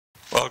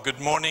Well,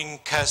 good morning,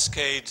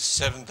 Cascade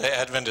Seventh-day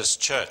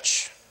Adventist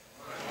Church.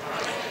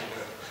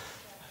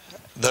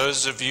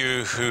 Those of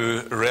you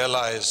who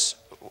realize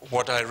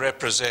what I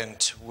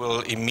represent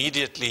will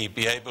immediately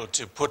be able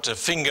to put a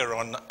finger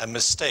on a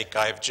mistake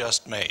I've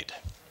just made.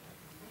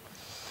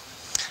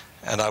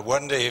 And I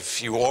wonder if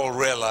you all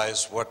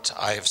realize what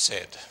I have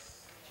said.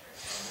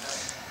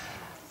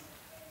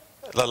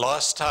 The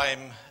last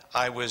time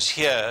I was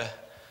here,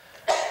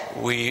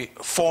 we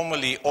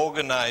formally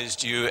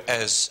organized you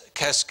as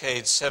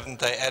Cascade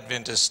Seventh-day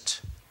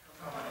Adventist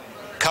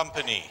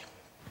Company.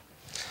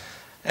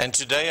 And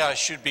today I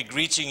should be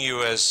greeting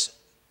you as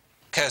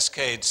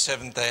Cascade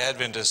Seventh-day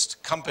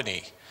Adventist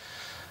Company.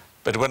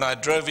 But when I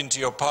drove into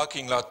your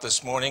parking lot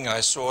this morning,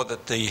 I saw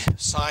that the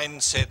sign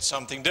said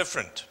something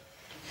different.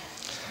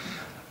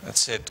 It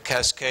said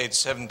Cascade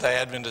Seventh-day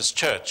Adventist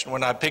Church. And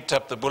when I picked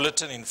up the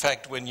bulletin, in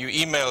fact, when you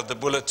emailed the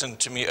bulletin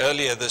to me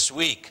earlier this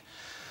week,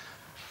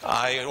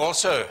 I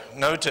also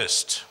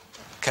noticed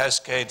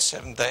Cascade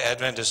Seventh-day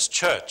Adventist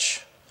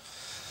Church.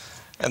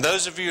 And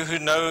those of you who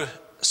know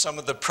some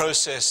of the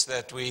process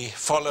that we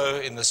follow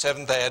in the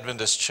Seventh-day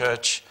Adventist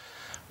Church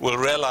will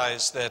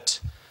realize that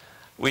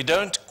we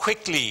don't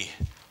quickly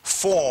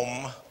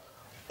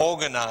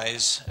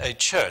organize a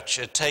church.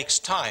 It takes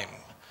time.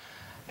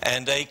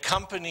 And a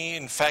company,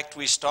 in fact,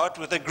 we start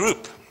with a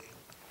group,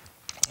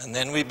 and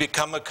then we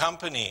become a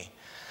company.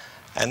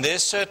 And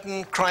there's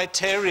certain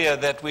criteria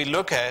that we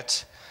look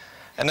at.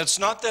 And it's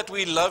not that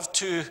we love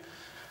to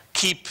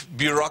keep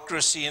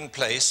bureaucracy in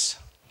place,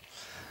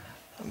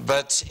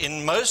 but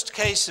in most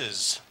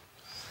cases,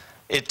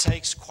 it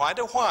takes quite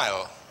a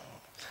while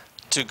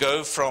to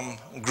go from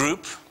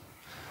group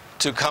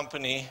to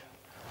company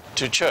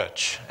to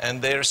church.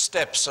 And there are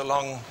steps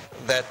along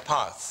that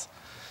path.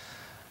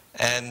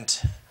 And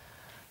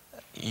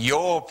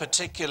your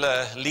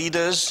particular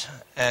leaders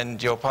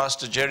and your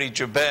Pastor Jerry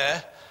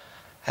Joubert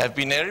have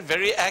been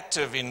very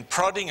active in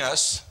prodding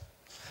us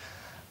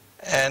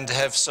and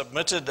have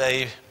submitted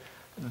a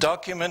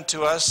document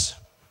to us,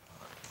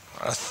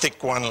 a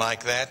thick one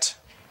like that,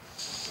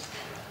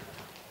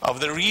 of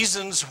the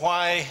reasons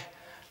why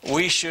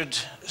we should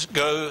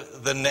go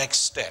the next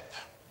step.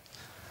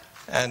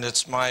 And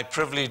it's my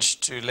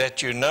privilege to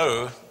let you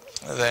know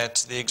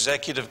that the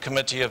Executive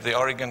Committee of the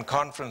Oregon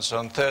Conference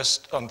on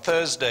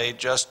Thursday,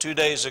 just 2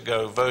 days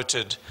ago,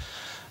 voted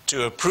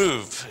to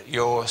approve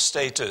your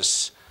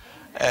status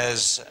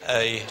as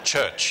a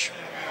church.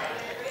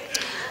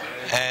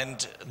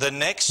 And the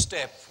next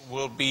step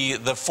will be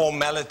the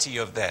formality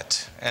of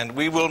that. And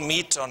we will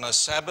meet on a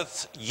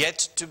Sabbath yet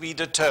to be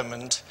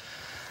determined,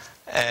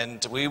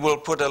 and we will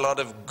put a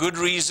lot of good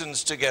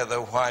reasons together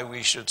why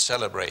we should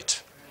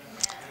celebrate.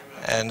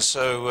 And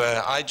so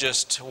I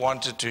just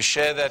wanted to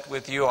share that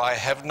with you. I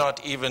have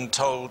not even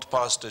told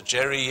Pastor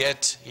Jerry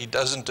yet. He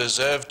doesn't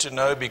deserve to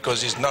know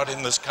because he's not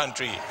in this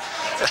country.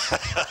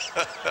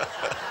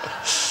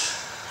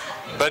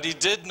 But he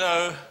did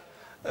know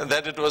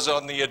that it was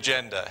on the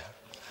agenda.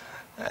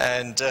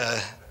 And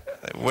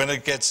when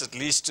it gets at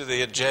least to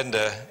the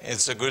agenda,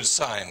 it's a good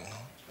sign.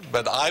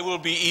 But I will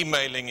be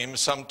emailing him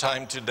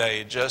sometime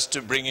today just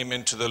to bring him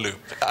into the loop,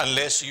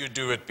 unless you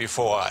do it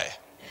before I.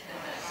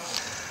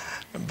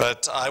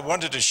 But I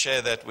wanted to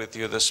share that with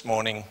you this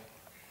morning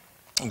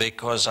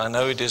because I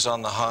know it is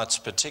on the hearts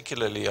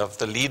particularly of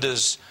the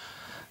leaders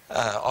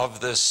of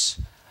this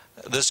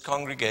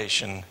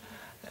congregation,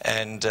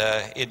 and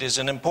it is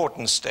an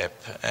important step.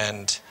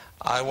 And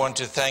I want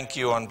to thank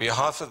you on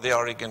behalf of the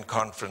Oregon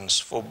Conference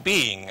for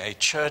being a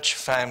church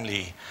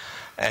family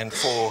and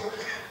for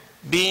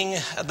being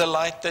the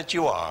light that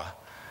you are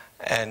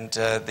and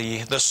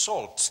the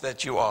salt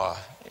that you are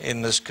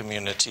in this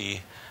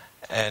community,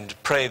 and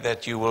pray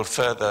that you will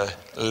further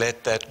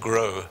let that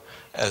grow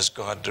as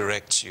God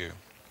directs you.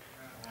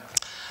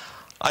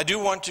 I do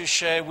want to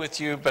share with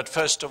you, but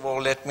first of all,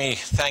 let me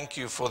thank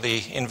you for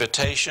the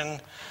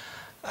invitation.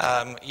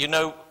 You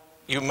know,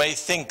 you may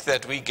think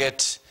that we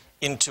get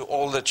into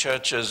all the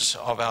churches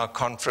of our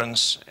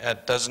conference.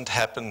 It doesn't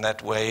happen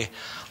that way.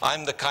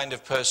 I'm the kind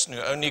of person who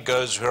only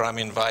goes where I'm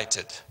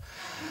invited.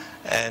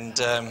 And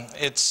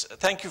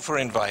thank you for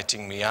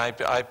inviting me. I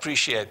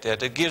appreciate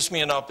that. It gives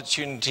me an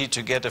opportunity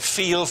to get a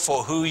feel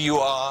for who you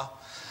are.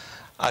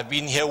 I've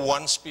been here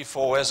once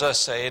before, as I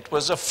say. It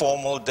was a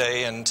formal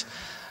day, and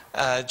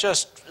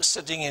just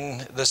sitting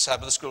in the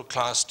Sabbath school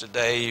class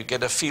today, you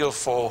get a feel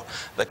for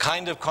the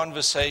kind of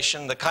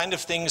conversation, the kind of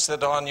things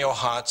that are on your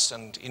hearts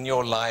and in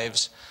your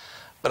lives.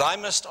 But I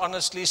must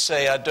honestly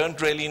say I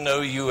don't really know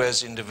you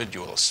as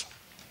individuals.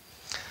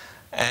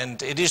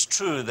 And it is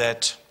true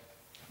that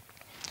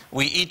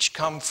we each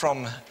come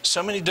from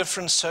so many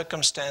different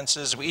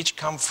circumstances. We each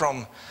come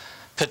from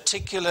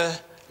particular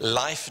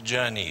life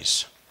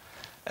journeys.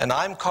 And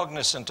I'm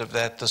cognizant of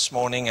that this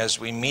morning as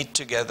we meet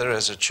together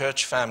as a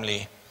church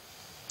family.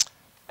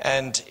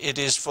 And it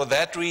is for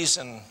that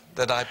reason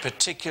that I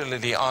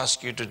particularly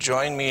ask you to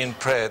join me in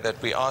prayer,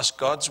 that we ask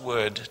God's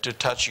word to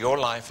touch your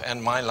life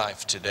and my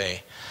life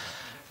today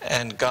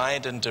and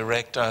guide and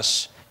direct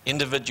us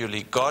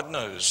individually. God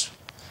knows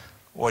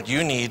what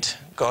you need.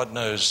 God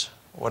knows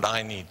what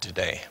I need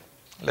today.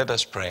 Let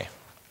us pray.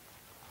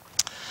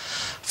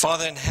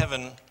 Father in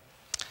heaven,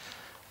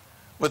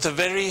 with the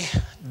very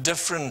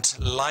different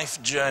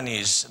life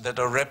journeys that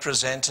are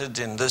represented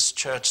in this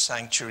church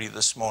sanctuary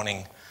this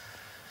morning,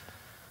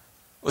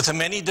 with the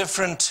many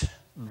different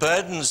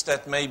burdens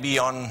that may be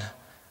on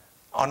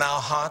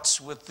our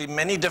hearts, with the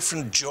many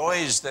different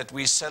joys that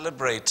we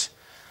celebrate,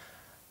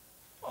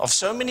 of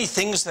so many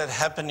things that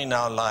happen in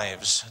our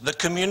lives, the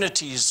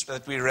communities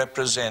that we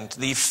represent,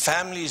 the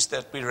families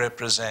that we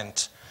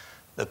represent,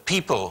 the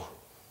people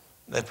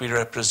that we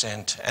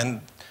represent,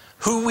 and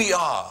who we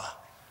are.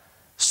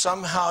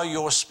 Somehow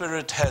your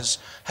Spirit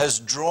has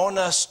drawn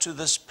us to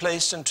this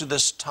place and to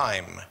this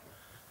time.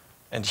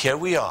 And here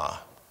we are,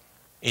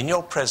 in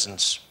your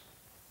presence.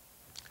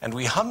 And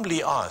we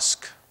humbly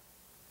ask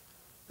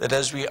that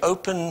as we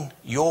open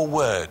your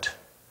word,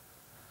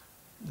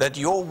 that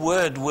your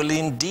word will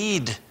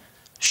indeed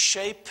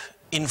shape,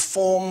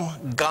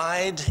 inform,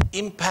 guide,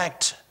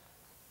 impact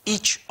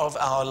each of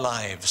our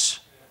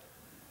lives.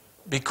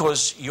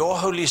 Because your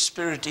Holy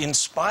Spirit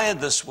inspired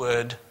this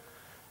word,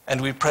 and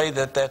we pray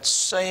that that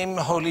same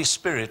Holy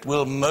Spirit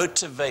will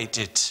motivate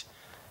it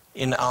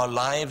in our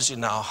lives,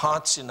 in our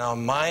hearts, in our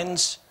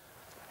minds,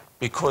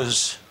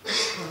 because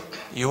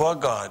you are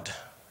God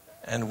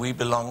and we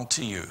belong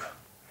to you.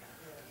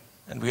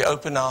 And we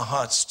open our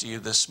hearts to you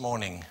this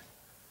morning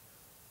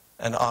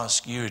and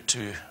ask you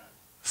to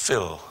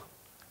fill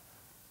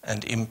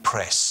and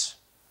impress.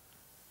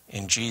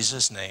 In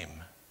Jesus' name,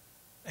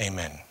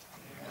 amen.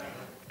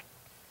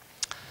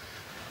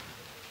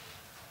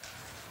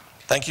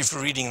 Thank you for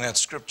reading that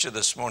scripture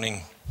this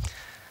morning.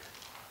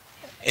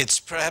 It's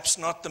perhaps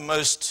not the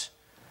most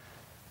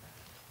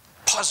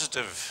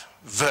positive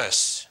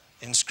verse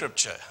in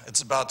scripture.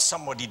 It's about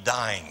somebody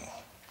dying.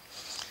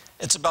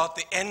 It's about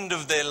the end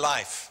of their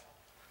life.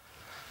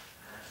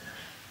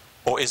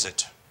 Or is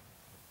it?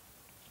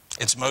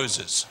 It's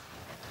Moses.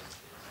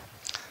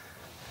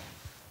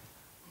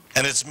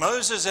 And it's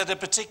Moses at a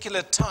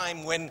particular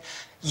time when,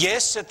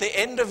 yes, at the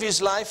end of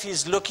his life,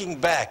 he's looking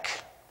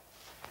back.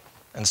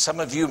 And some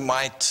of you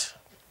might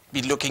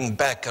be looking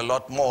back a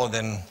lot more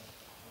than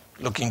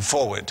looking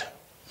forward.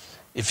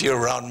 If you're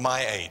around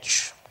my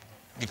age,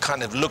 you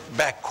kind of look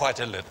back quite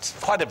a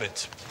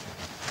bit.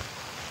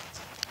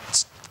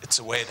 It's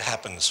the way it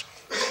happens.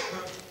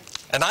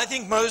 And I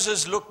think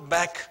Moses looked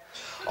back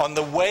on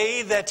the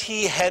way that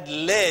he had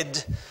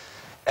led,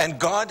 and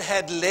God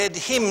had led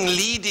him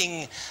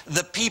leading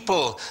the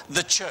people,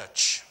 the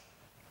church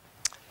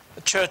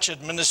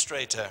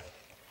administrator.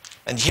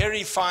 And here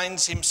he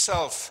finds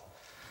himself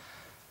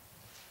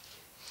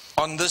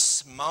on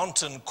this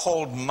mountain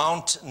called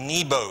Mount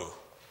Nebo.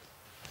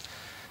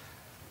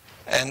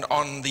 And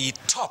on the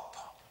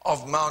top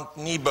of Mount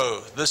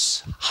Nebo,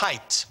 this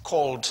height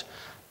called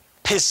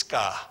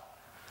Pisgah.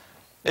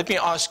 Let me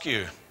ask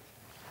you,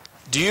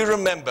 do you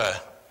remember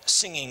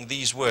singing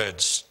these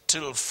words?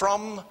 Till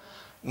from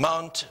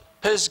Mount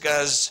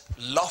Pisgah's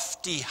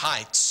lofty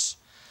heights,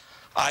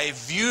 I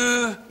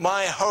view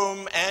my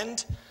home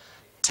and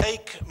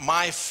take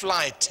my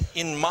flight.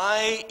 In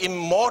my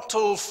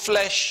immortal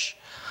flesh,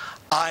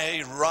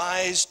 I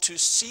rise to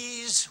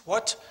seize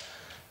what?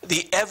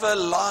 The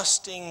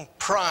everlasting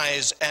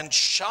prize, and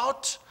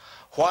shout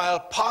while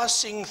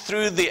passing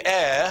through the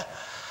air,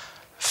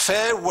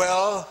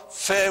 farewell,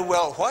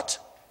 farewell, what?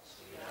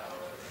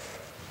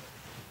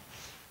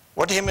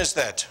 What hymn is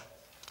that?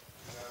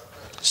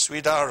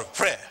 Sweet Hour of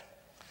Prayer.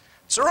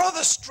 It's a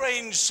rather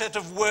strange set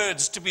of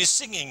words to be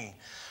singing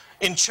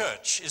in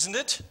church, isn't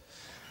it?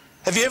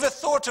 Have you ever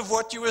thought of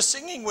what you were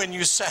singing when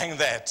you sang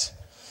that?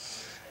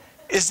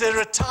 Is there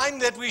a time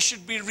that we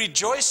should be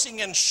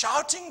rejoicing and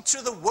shouting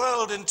to the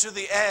world and to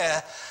the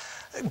air,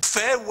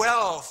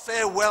 farewell,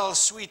 farewell,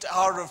 sweet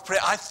hour of prayer?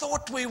 I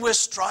thought we were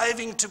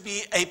striving to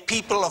be a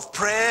people of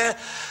prayer,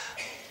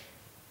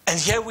 and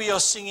here we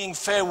are singing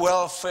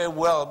farewell,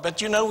 farewell.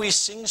 But you know, we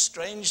sing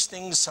strange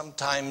things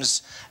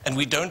sometimes, and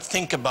we don't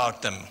think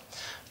about them.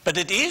 But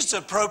it is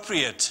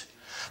appropriate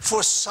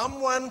for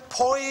someone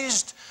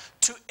poised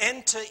to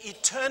enter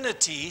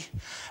eternity,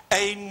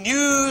 a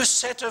new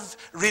set of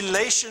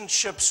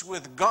relationships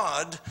with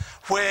God,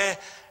 where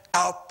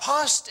our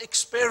past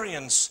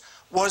experience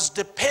was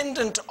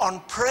dependent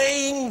on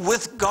praying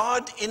with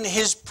God in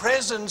His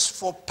presence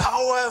for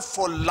power,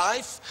 for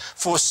life,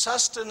 for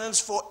sustenance,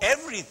 for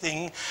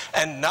everything.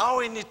 And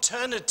now in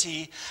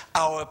eternity,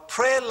 our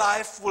prayer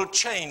life will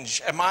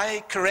change. Am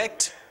I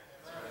correct?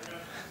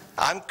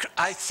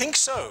 I think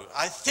so.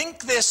 I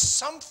think there's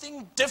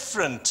something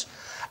different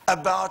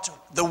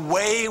about the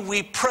way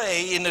we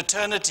pray in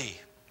eternity.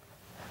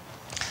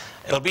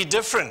 It'll be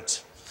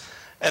different.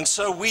 And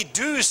so we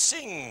do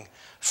sing,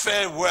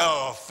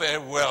 farewell,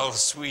 farewell,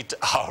 sweet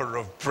hour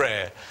of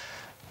prayer.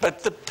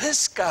 But the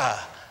Pisgah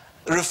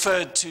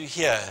referred to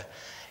here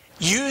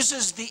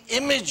uses the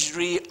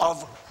imagery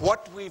of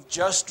what we've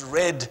just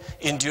read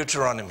in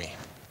Deuteronomy.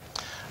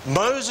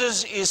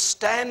 Moses is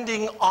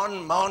standing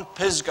on Mount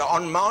Pisgah,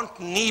 on Mount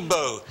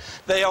Nebo.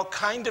 They are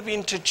kind of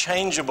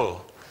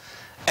interchangeable.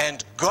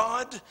 And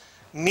God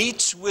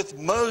meets with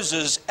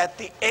Moses at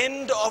the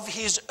end of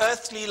his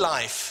earthly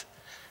life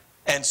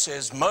and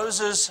says,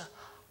 Moses,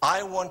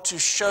 I want to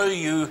show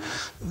you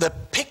the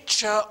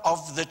picture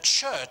of the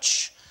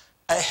church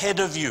ahead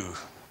of you.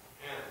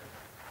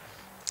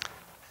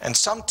 And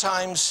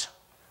sometimes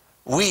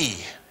we,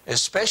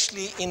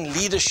 especially in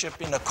leadership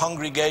in a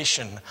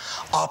congregation,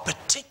 are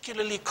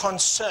particularly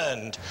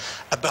concerned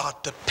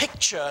about the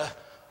picture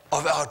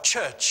of our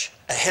church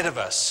ahead of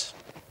us.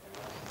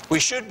 We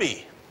should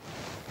be.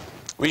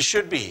 We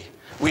should be.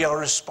 We are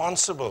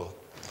responsible.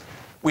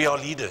 We are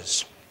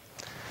leaders.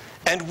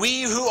 And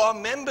we who are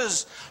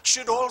members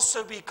should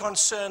also be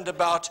concerned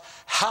about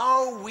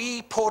how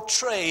we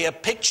portray a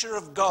picture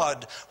of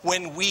God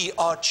when we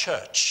are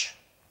church.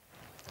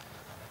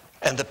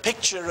 And the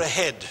picture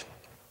ahead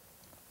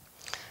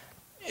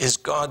is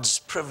God's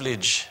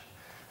privilege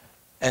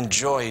and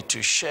joy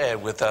to share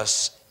with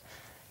us,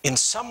 in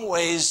some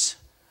ways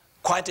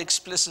quite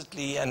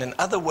explicitly, and in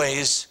other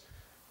ways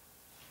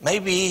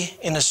maybe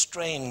in a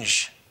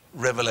strange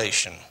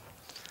revelation.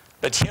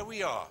 But here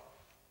we are,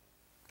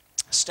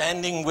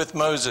 standing with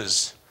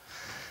Moses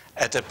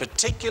at a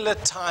particular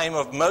time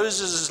of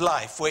Moses'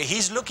 life where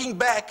he's looking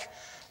back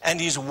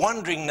and he's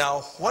wondering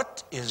now,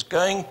 what is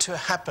going to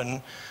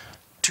happen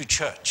to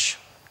church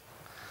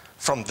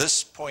from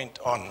this point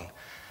on?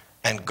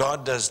 And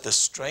God does the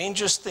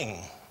strangest thing.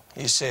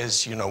 He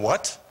says, you know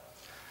what?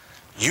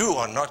 You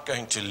are not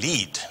going to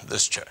lead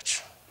this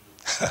church.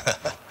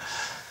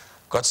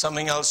 Got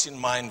something else in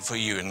mind for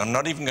you, and I'm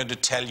not even going to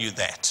tell you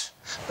that.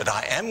 But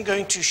I am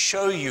going to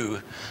show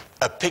you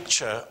a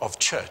picture of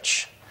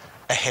church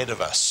ahead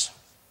of us.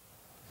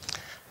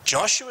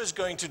 Joshua is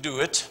going to do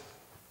it.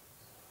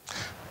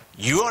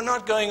 You are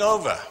not going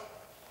over.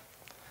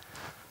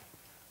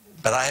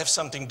 But I have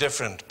something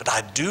different. But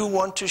I do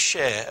want to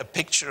share a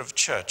picture of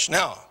church.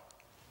 Now,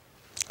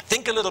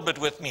 think a little bit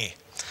with me.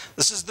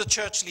 This is the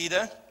church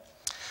leader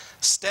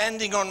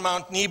standing on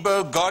Mount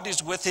Nebo. God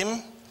is with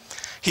him.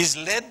 He's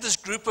led this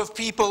group of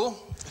people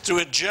through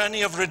a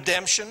journey of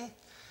redemption.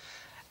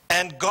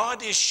 And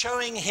God is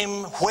showing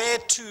him where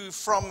to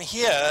from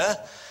here.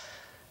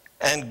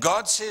 And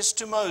God says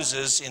to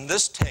Moses in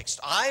this text,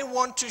 I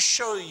want to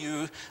show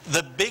you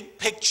the big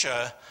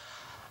picture.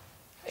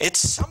 It's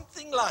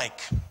something like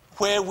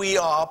where we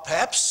are,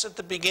 perhaps at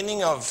the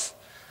beginning of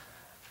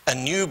a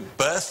new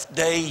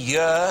birthday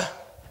year.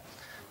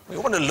 We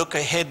want to look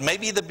ahead,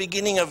 maybe the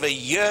beginning of a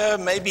year,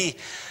 maybe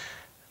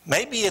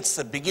it's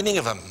the beginning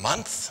of a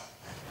month,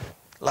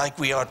 like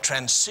we are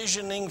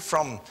transitioning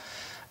from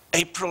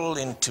April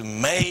into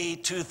May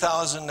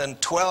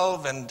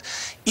 2012, and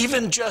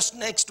even just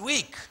next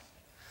week,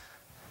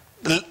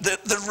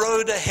 the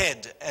road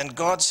ahead. And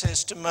God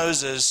says to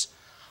Moses,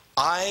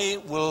 I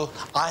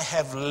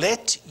have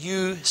let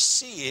you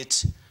see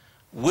it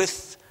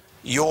with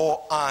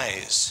your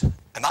eyes.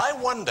 And I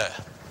wonder,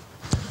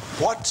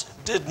 what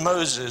did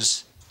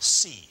Moses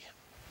see?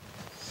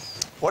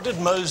 What did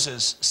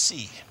Moses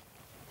see?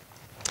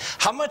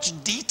 How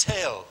much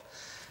detail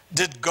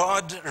did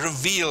God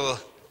reveal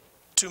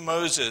to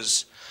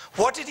Moses?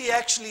 What did he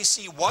actually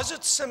see? Was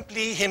it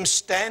simply him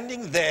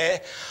standing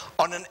there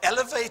on an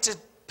elevated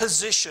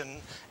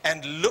position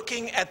and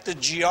looking at the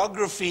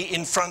geography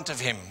in front of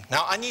him?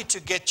 Now, I need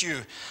to get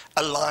you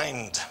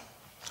aligned,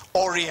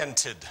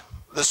 oriented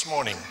this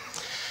morning.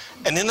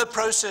 And in the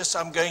process,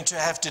 I'm going to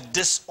have to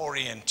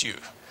disorient you.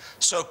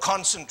 So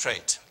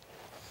concentrate.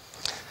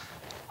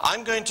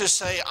 I'm going to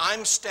say,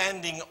 I'm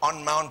standing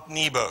on Mount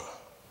Nebo.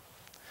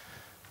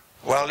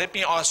 Well, let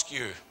me ask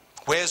you,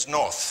 where's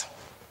north?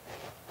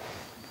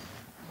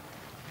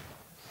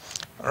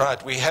 All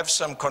right, we have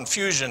some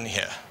confusion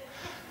here.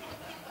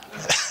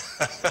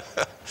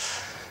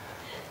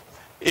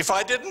 If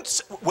I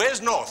didn't,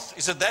 where's north?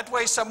 Is it that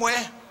way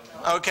somewhere?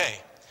 Okay.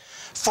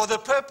 For the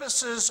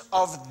purposes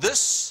of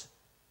this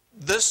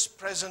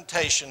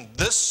presentation,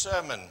 this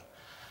sermon,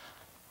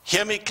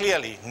 hear me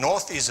clearly,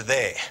 north is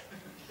there.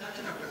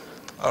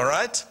 All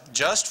right?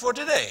 Just for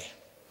today,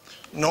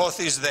 north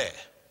is there.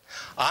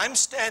 I'm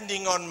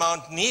standing on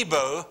Mount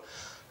Nebo,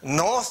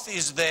 north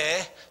is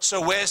there,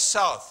 so where's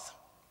south?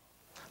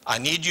 I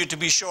need you to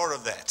be sure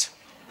of that.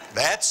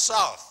 That's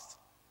south.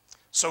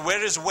 So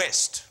where is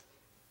west?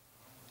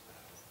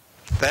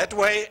 That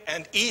way,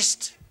 and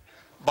east,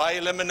 by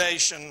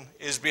elimination,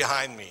 is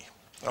behind me.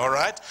 All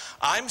right?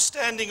 I'm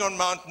standing on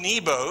Mount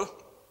Nebo.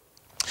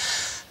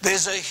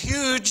 There's a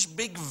huge,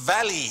 big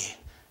valley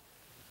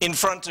in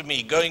front of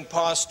me, going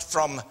past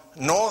from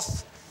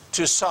north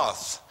to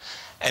south.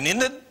 And in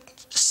the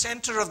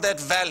center of that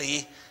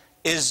valley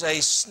is a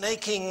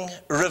snaking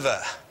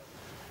river.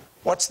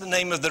 What's the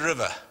name of the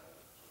river?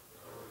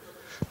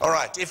 All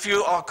right, if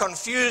you are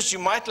confused, you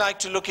might like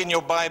to look in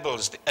your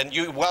Bibles, and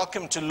you're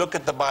welcome to look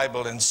at the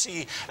Bible and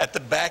see at the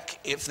back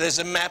if there's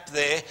a map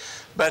there.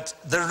 But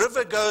the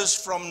river goes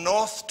from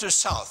north to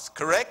south,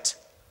 correct?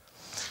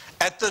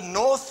 At the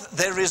north,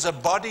 there is a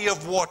body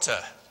of water.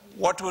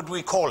 What would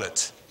we call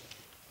it?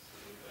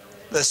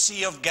 The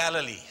Sea of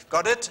Galilee.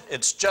 Got it?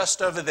 It's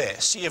just over there,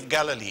 Sea of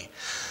Galilee.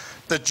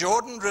 The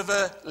Jordan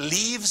River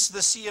leaves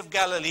the Sea of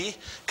Galilee,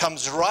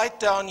 comes right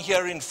down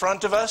here in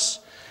front of us,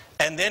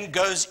 and then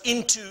goes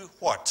into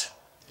what?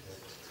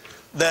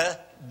 The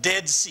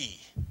Dead Sea,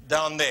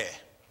 down there,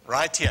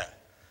 right here.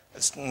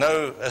 It's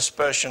no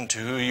aspersion to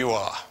who you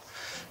are.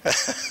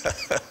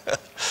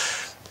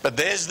 But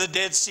there's the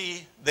Dead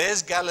Sea,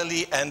 there's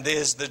Galilee, and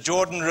there's the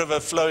Jordan River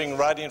flowing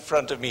right in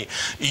front of me.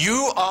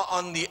 You are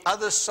on the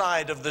other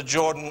side of the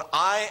Jordan.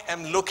 I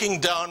am looking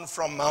down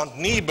from Mount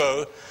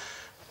Nebo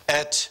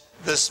at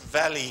this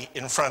valley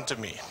in front of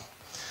me.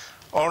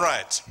 All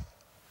right.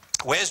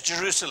 Where's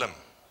Jerusalem?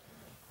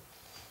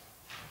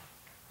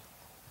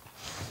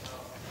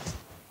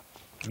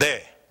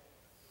 There.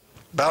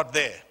 About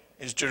there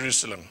is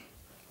Jerusalem.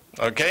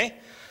 Okay?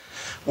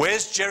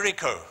 Where's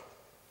Jericho?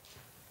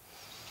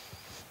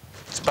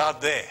 It's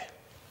about there.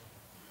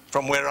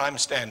 From where I'm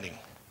standing.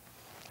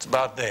 It's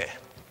about there.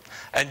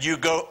 And you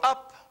go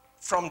up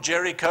from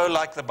Jericho,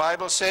 like the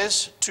Bible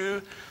says,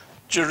 to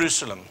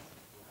Jerusalem.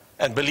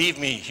 And believe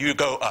me, you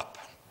go up.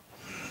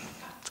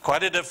 It's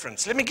quite a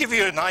difference. Let me give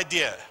you an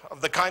idea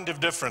of the kind of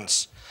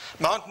difference.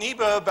 Mount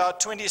Nebo, about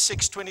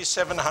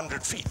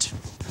 2,700 feet.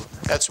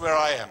 That's where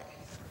I am.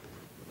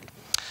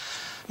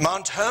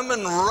 Mount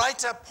Hermon,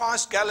 right up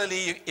past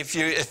Galilee. If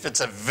it's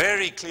a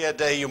very clear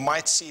day, you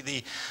might see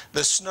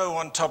the snow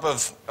on top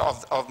of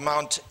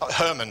Mount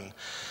Hermon.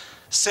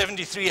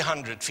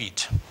 7,300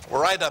 feet,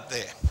 right up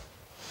there.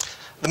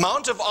 The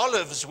Mount of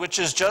Olives, which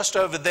is just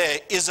over there,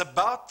 is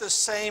about the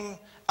same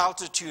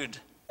altitude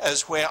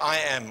as where I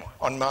am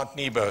on Mount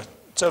Nebo.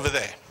 It's over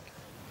there.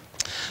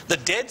 The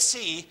Dead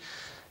Sea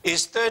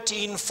is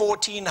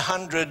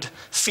 1,400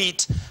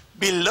 feet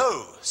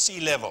below sea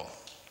level.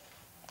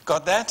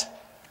 Got that?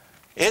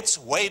 It's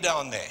way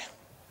down there.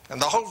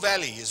 And the whole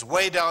valley is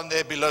way down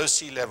there below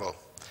sea level.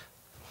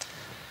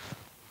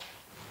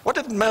 What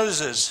did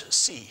Moses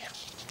see?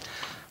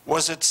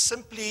 Was it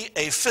simply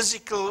a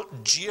physical,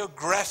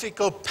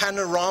 geographical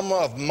panorama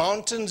of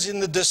mountains in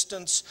the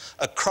distance,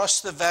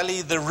 across the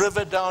valley, the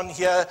river down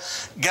here,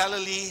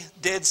 Galilee,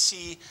 Dead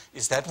Sea?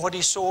 Is that what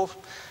he saw?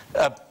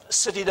 A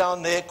city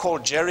down there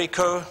called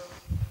Jericho?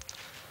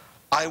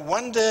 I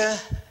wonder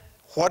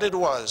what it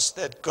was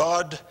that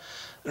God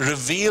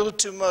revealed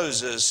to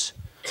Moses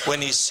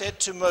when he said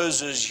to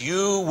Moses,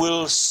 "You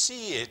will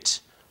see it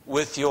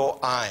with your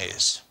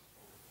eyes."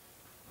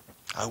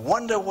 I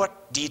wonder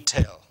what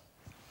detail.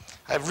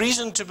 I have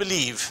reason to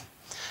believe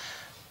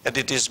that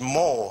it is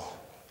more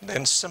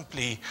than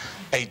simply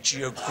a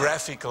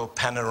geographical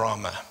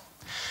panorama.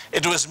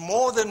 It was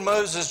more than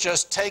Moses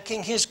just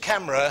taking his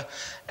camera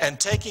and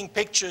taking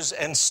pictures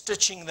and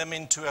stitching them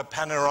into a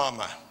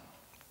panorama,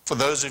 for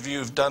those of you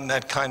who've done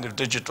that kind of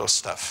digital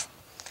stuff.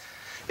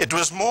 It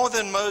was more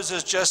than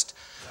Moses just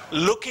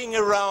looking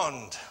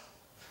around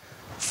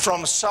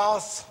from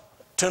south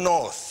to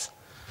north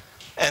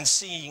and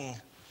seeing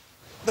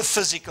the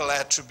physical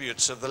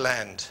attributes of the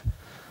land.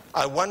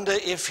 I wonder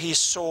if he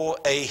saw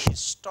a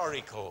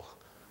historical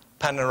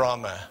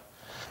panorama.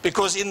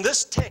 Because in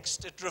this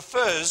text it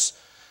refers,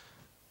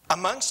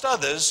 amongst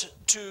others,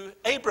 to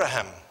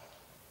Abraham.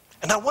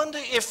 And I wonder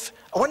if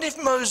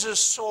Moses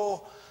saw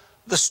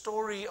the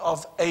story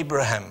of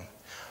Abraham,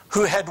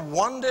 who had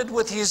wandered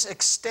with his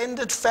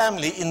extended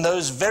family in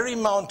those very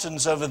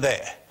mountains over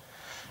there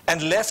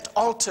and left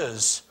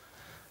altars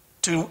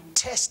to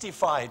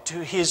testify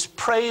to his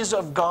praise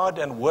of God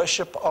and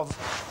worship of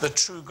the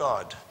true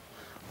God.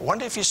 I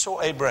wonder if he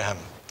saw Abraham.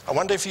 I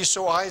wonder if he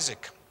saw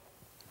Isaac.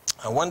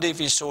 I wonder if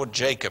he saw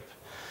Jacob.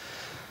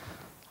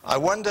 I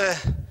wonder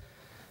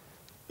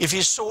if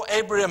he saw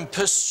Abraham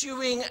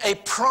pursuing a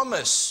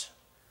promise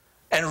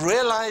and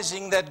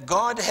realizing that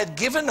God had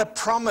given a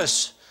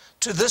promise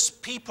to this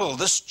people,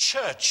 this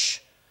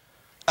church,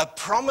 a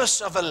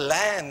promise of a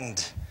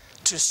land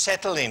to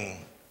settle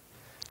in,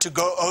 to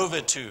go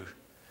over to.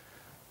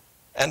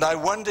 And I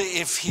wonder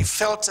if he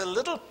felt a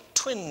little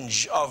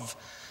twinge of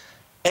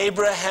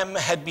Abraham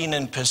had been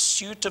in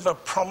pursuit of a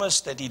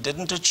promise that he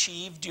didn't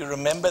achieve. Do you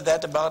remember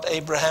that about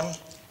Abraham?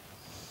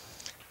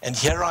 And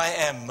here I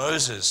am,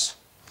 Moses,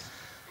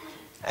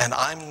 and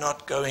I'm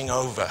not going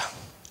over.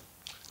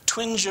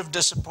 Twinge of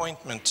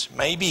disappointment,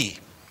 maybe.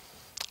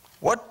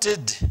 What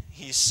did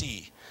he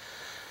see?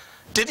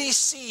 Did he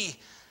see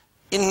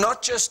in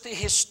not just the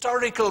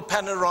historical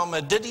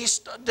panorama,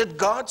 did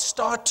God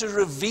start to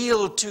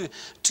reveal to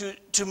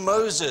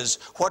Moses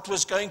what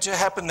was going to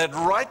happen? That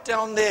right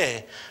down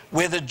there,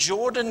 where the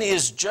Jordan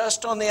is,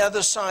 just on the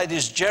other side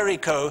is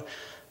Jericho,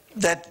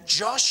 that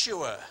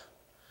Joshua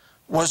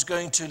was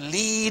going to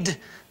lead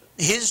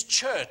his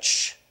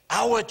church,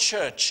 our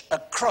church,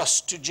 across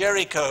to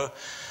Jericho.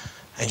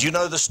 And you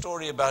know the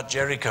story about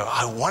Jericho.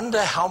 I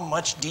wonder how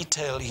much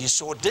detail he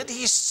saw. Did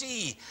he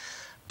see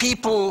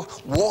people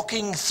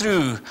walking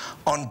through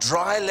on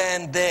dry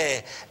land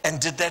there? And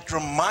did that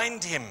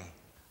remind him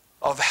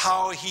of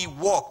how he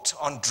walked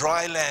on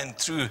dry land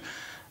through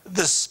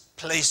this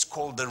place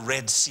called the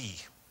Red Sea?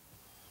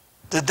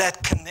 Did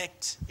that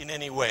connect in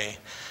any way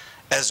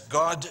as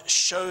God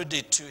showed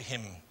it to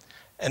him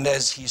and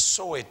as he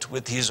saw it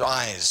with his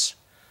eyes?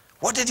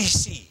 What did he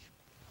see?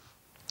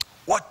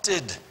 What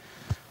did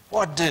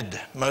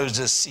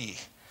Moses see?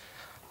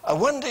 I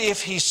wonder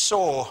if he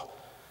saw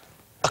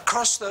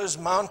across those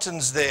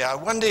mountains there, I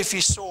wonder if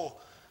he saw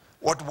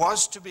what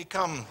was to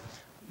become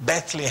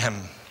Bethlehem.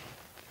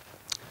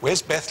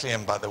 Where's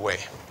Bethlehem, by the way?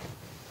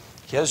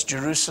 Here's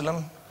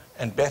Jerusalem,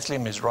 and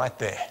Bethlehem is right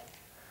there.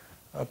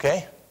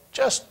 Okay?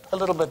 Just a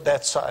little bit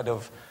that side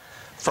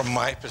from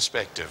my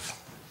perspective.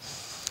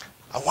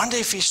 I wonder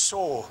if he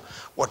saw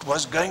what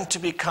was going to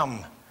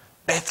become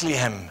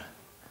Bethlehem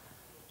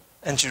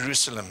and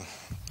Jerusalem.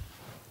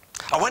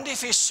 I wonder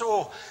if he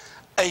saw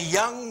a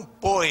young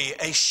boy,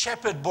 a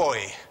shepherd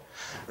boy,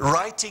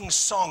 writing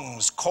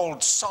songs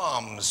called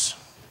Psalms.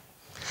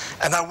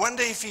 And I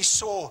wonder if he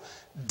saw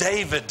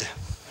David,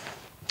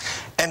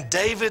 and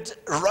David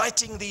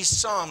writing these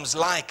Psalms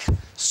like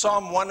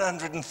Psalm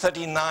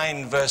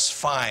 139 verse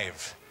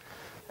 5.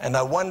 And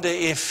I wonder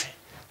if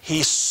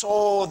he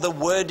saw the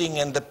wording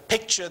and the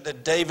picture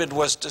that David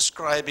was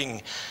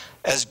describing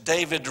as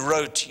David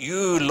wrote,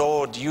 "You,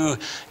 Lord, you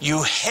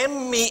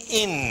hem me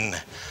in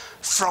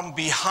from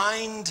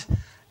behind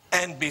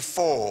and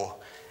before,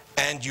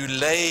 and you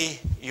lay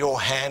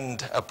your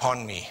hand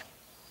upon me."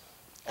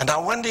 And I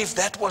wonder if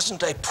that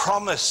wasn't a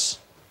promise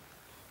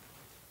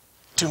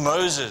to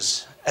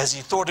Moses as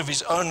he thought of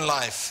his own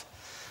life.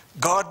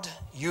 God,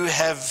 you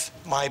have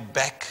my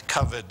back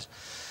covered.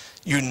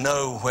 You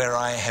know where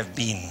I have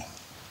been.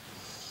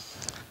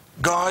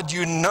 God,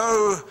 you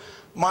know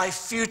my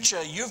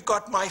future. You've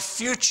got my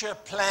future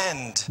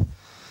planned.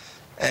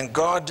 And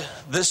God,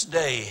 this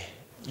day,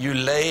 you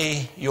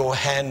lay your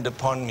hand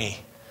upon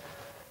me.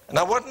 And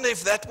I wonder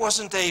if that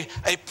wasn't a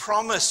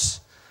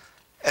promise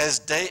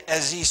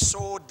as he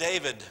saw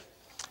David,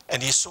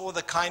 and he saw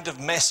the kind of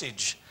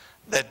message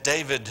that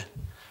David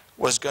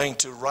was going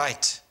to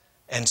write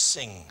and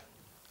sing.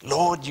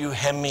 Lord, you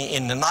hem me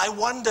in. And I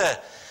wonder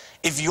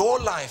if your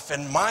life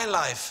and my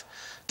life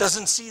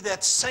doesn't see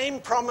that same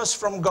promise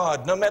from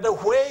God, no matter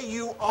where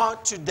you are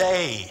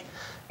today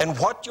and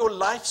what your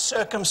life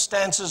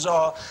circumstances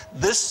are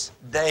this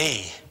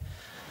day,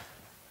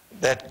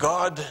 that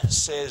God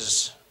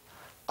says,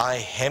 I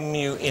hem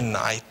you in.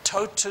 I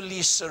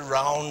totally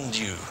surround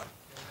you.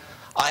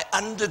 I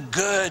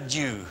undergird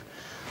you.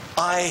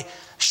 I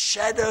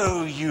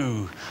shadow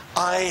you.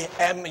 I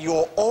am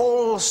your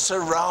all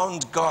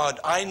surround God.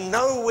 I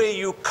know where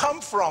you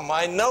come from.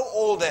 I know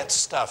all that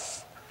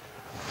stuff.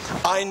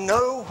 I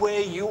know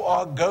where you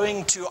are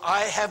going to.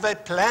 I have a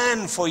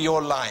plan for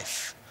your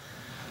life.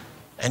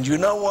 And you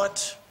know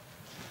what?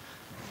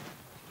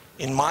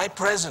 In my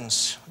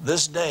presence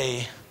this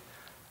day,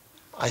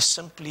 I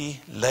simply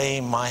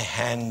lay my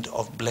hand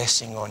of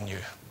blessing on you.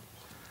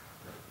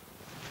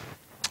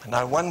 And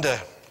I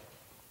wonder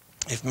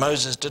if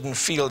Moses didn't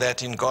feel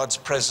that in God's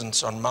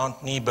presence on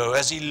Mount Nebo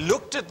as he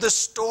looked at the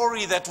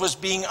story that was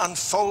being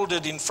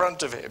unfolded in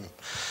front of him.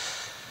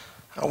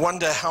 I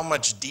wonder how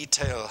much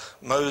detail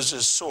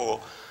Moses saw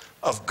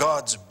of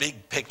God's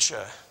big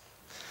picture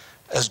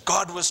as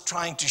God was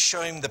trying to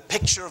show him the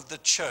picture of the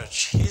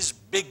church, his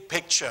big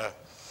picture.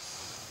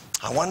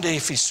 I wonder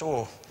if he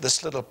saw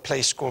this little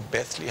place called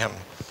Bethlehem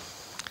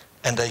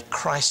and a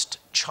Christ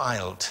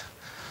child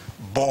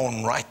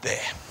born right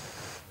there.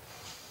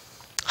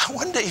 I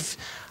wonder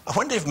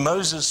if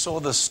Moses saw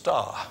the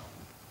star.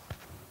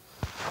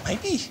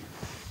 Maybe.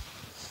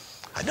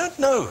 I don't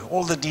know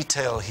all the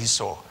detail he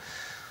saw.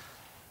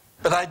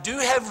 But I do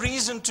have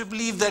reason to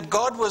believe that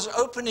God was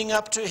opening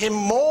up to him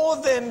more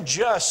than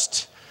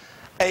just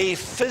a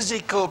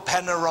physical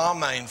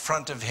panorama in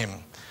front of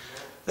him.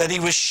 That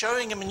he was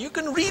showing him, and you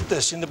can read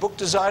this in the book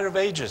Desire of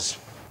Ages.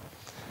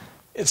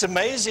 It's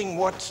amazing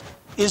what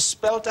is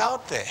spelt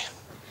out there.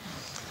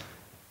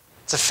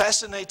 It's a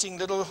fascinating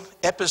little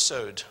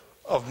episode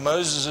of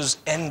Moses'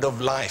 end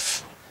of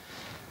life.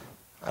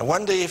 I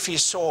wonder if he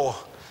saw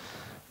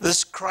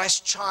this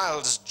Christ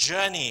child's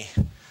journey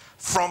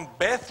from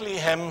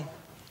Bethlehem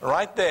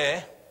right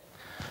there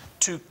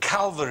to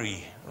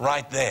Calvary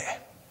right there.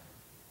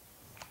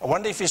 I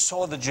wonder if he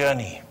saw the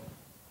journey.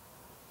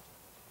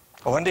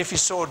 I wonder if he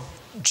saw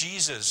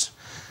Jesus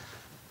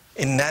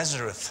in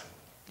Nazareth.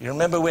 You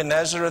remember where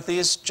Nazareth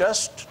is?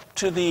 Just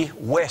to the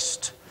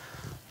west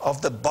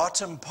of the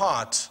bottom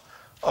part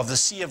of the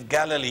Sea of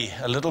Galilee,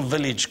 a little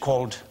village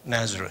called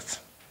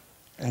Nazareth.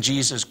 And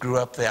Jesus grew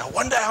up there. I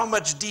wonder how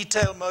much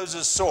detail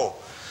Moses saw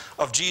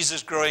of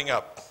Jesus growing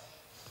up.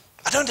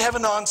 I don't have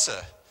an answer,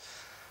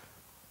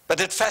 but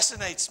it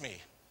fascinates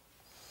me.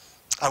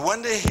 I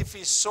wonder if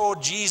he saw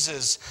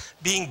Jesus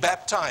being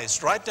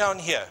baptized right down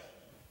here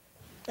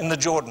in the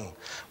Jordan.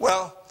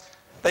 Well,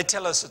 they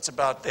tell us it's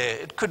about there.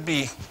 It could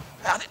be,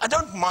 I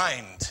don't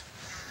mind.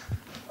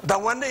 But I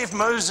wonder if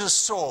Moses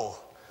saw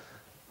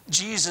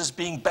Jesus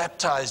being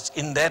baptized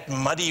in that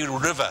muddy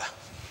river,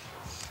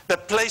 the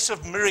place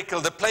of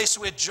miracle, the place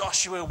where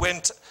Joshua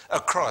went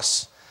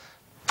across.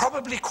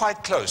 Probably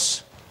quite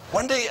close.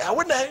 I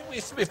wonder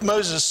if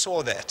Moses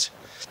saw that.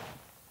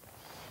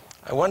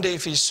 I wonder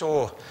if he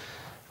saw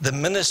the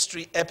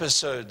ministry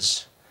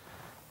episodes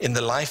in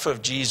the life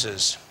of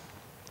Jesus,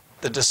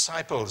 the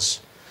disciples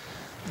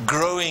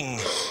growing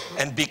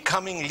and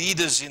becoming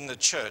leaders in the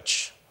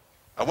church,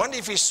 I wonder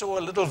if he saw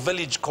a little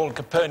village called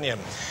Capernaum.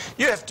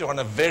 You have to, on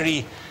a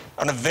very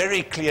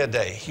clear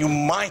day, you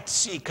might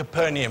see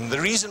Capernaum. The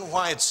reason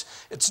why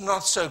it's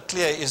not so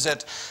clear is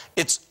that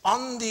it's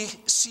on the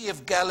Sea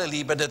of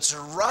Galilee, but it's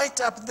right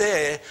up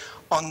there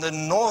on the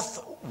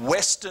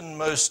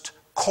northwesternmost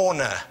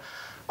corner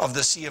of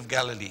the Sea of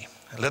Galilee,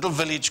 a little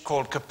village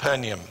called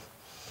Capernaum.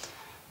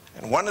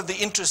 And one of the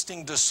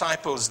interesting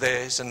disciples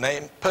there is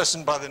a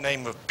person by the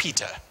name of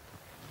Peter.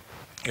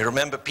 You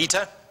remember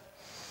Peter?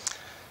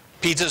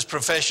 Peter's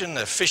profession,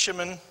 a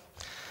fisherman.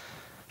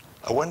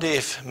 I wonder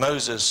if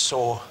Moses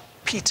saw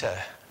Peter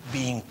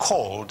being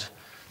called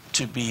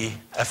to be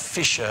a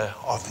fisher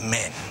of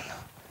men.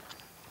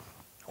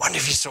 I wonder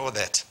if he saw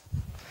that.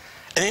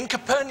 And in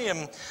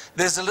Capernaum,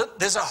 there's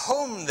a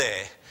home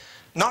there,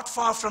 not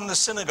far from the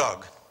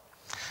synagogue.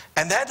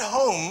 And that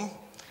home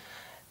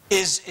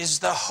is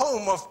the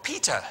home of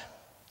Peter,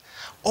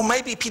 or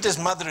maybe Peter's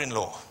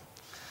mother-in-law.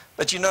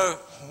 But you know,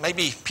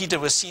 maybe Peter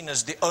was seen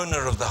as the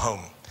owner of the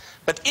home.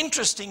 But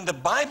interesting, the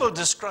Bible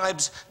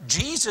describes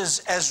Jesus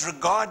as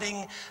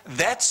regarding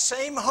that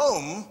same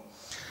home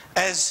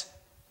as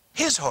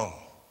his home.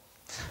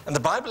 And the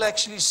Bible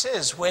actually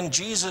says when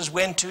Jesus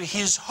went to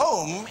his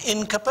home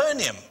in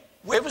Capernaum.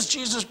 Where was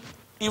Jesus?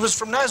 He was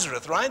from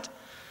Nazareth, right?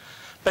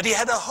 But he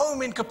had a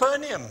home in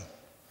Capernaum.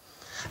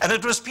 And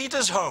it was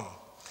Peter's home.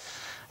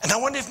 And I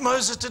wonder if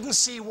Moses didn't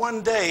see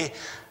one day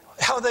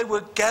how they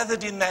were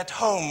gathered in that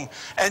home,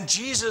 and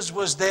Jesus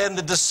was there, and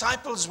the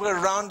disciples were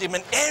around him,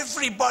 and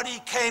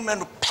everybody came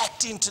and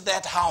packed into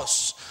that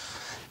house.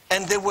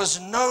 And there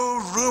was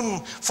no room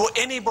for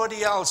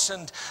anybody else,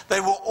 and they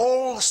were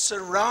all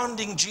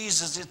surrounding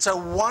Jesus. It's a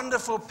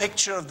wonderful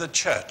picture of the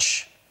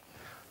church,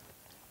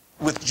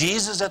 with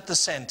Jesus at the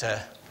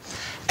center,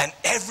 and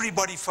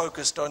everybody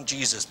focused on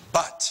Jesus.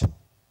 But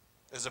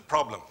there's a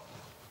problem.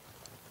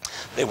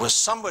 There was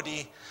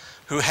somebody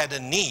who had a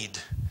need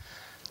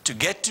to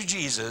get to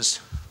Jesus,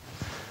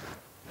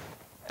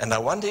 and I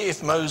wonder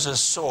if Moses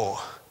saw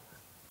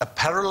a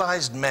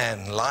paralyzed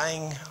man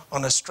lying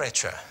on a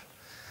stretcher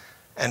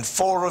and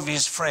 4 of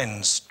his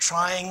friends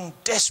trying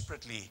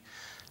desperately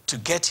to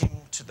get him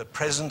to the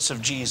presence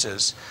of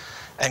Jesus.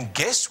 And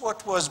guess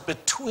what was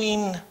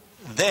between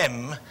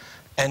them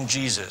and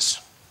Jesus?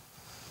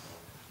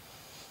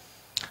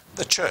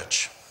 The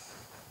church.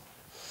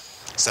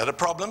 Is that a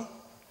problem?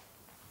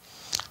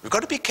 We've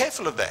got to be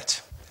careful of that.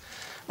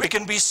 We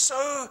can be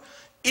so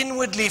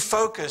inwardly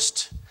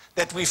focused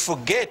that we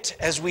forget,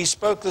 as we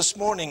spoke this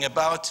morning,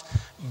 about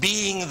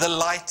being the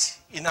light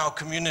in our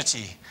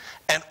community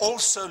and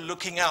also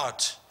looking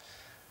out.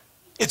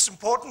 It's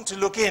important to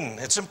look in.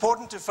 It's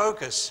important to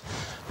focus.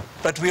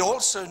 But we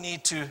also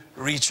need to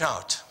reach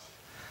out.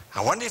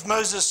 I wonder if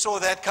Moses saw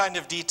that kind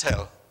of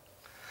detail.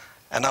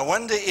 And I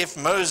wonder if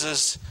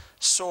Moses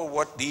saw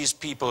what these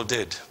people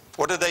did.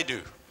 What did they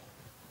do?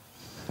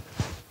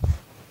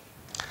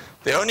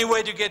 The only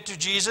way to get to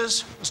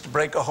Jesus was to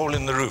break a hole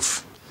in the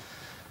roof.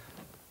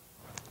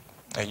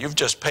 Now, you've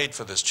just paid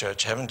for this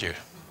church, haven't you?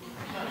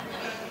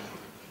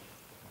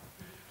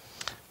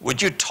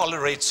 Would you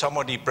tolerate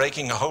somebody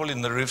breaking a hole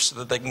in the roof so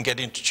that they can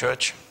get into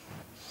church?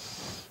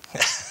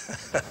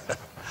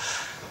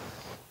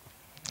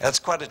 That's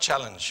quite a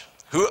challenge.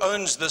 Who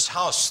owns this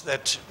house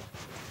that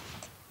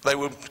they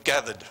were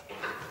gathered?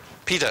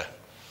 Peter.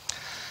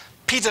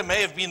 Peter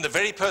may have been the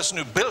very person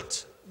who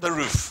built the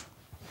roof.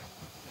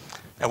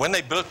 And when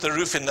they built the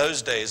roof in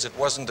those days, it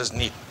wasn't as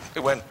neat. It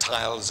weren't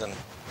tiles and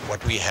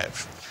what we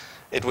have.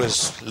 It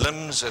was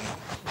limbs and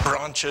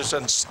branches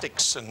and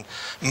sticks and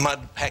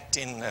mud packed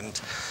in and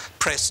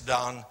pressed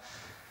down.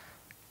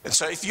 And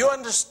so if you're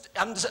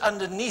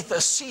underneath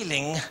a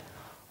ceiling,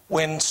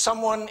 when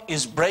someone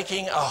is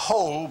breaking a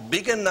hole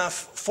big enough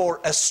for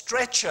a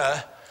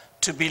stretcher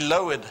to be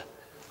lowered,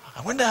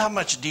 I wonder how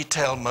much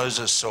detail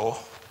Moses saw.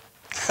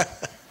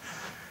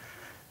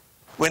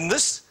 When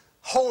this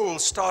hole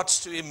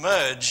starts to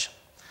emerge,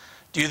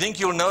 do you think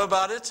you'll know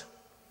about it?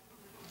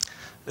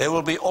 There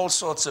will be all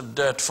sorts of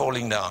dirt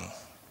falling down.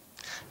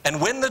 And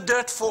when the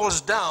dirt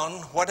falls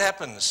down, what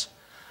happens?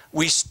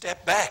 We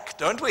step back,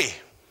 don't we?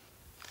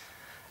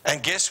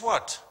 And guess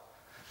what?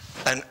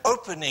 An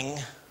opening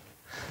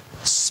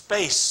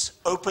space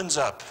opens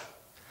up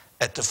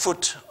at the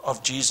foot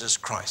of Jesus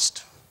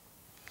Christ.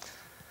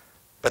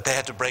 But they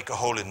had to break a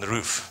hole in the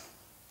roof.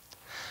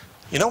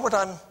 You know what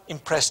I'm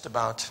impressed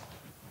about?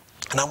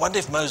 And I wonder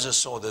if Moses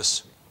saw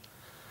this.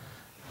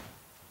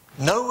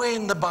 Nowhere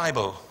in the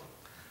Bible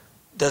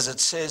does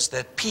it says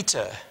that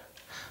Peter,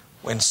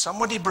 when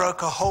somebody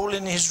broke a hole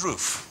in his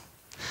roof,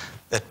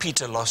 that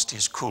Peter lost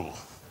his cool.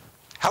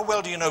 How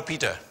well do you know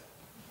Peter?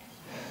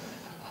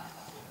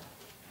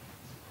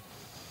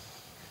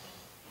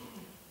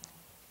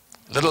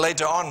 A little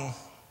later on,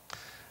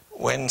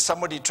 when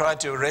somebody tried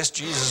to arrest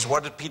Jesus,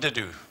 what did Peter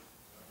do?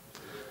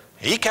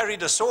 He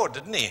carried a sword,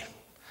 didn't he?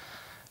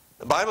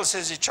 The Bible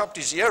says he chopped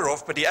his ear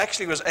off, but he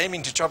actually was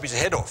aiming to chop his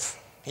head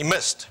off. He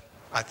missed,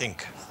 I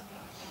think.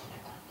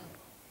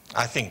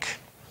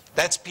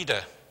 That's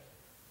Peter.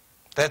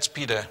 That's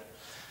Peter.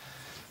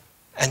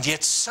 And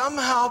yet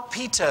somehow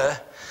Peter,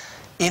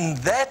 in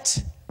that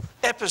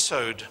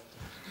episode,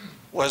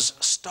 was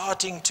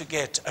starting to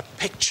get a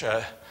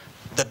picture,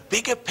 the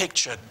bigger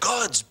picture,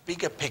 God's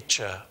bigger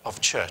picture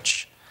of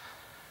church.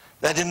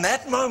 That in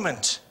that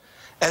moment,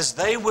 as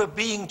they were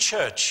being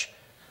church,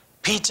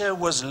 Peter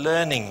was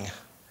learning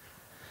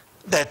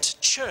that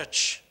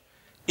church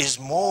is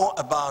more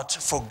about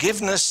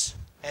forgiveness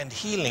and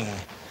healing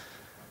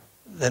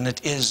than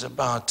it is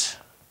about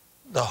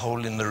the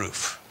hole in the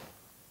roof.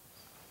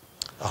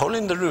 A hole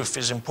in the roof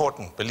is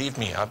important, believe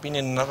me. I've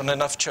been on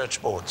enough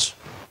church boards.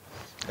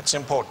 It's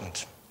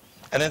important.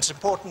 And it's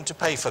important to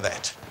pay for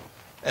that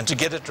and to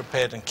get it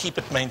repaired and keep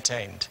it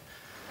maintained.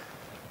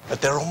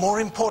 But there are more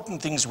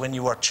important things when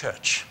you are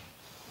church.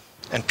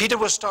 And Peter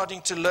was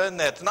starting to learn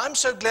that. And I'm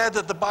so glad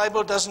that the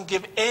Bible doesn't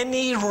give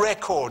any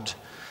record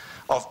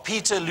of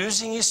Peter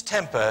losing his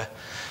temper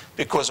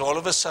because all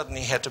of a sudden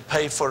he had to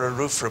pay for a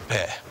roof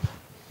repair.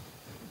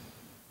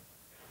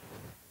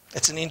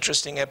 It's an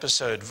interesting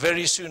episode.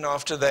 Very soon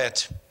after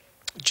that,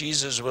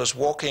 Jesus was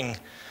walking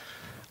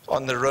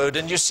on the road.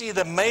 And you see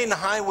the main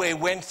highway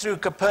went through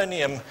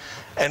Capernaum,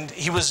 and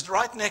he was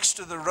right next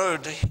to the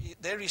road.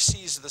 There he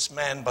sees this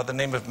man by the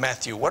name of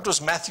Matthew. What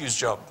was Matthew's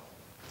job?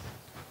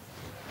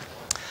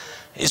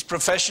 His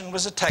profession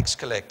was a tax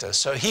collector.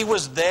 So he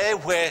was there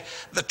where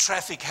the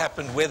traffic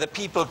happened, where the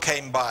people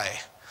came by.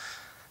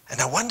 And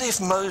I wonder if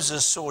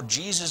Moses saw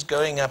Jesus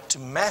going up to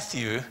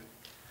Matthew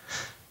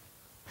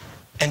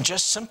and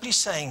just simply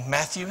saying,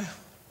 Matthew,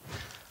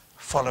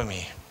 follow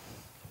me.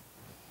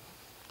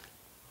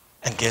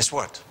 And guess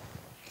what?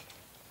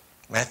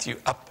 Matthew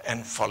up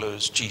and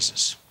follows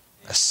Jesus.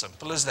 As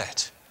simple as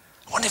that.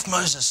 I wonder if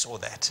Moses saw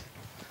that.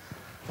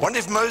 I wonder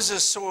if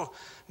Moses saw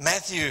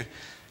Matthew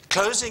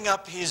closing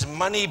up his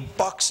money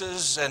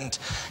boxes and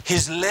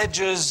his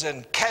ledgers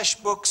and cash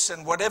books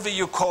and whatever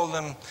you call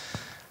them,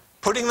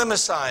 putting them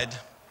aside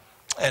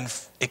and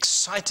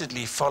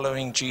excitedly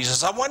following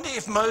Jesus. I wonder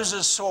if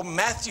Moses saw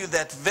Matthew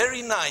that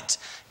very night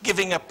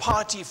giving a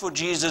party for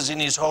Jesus in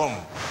his home.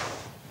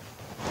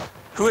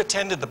 Who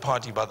attended the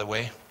party, by the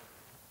way?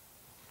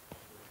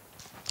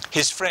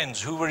 His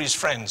friends. Who were his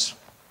friends?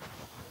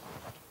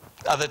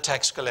 Other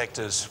tax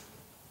collectors.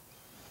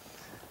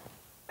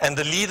 And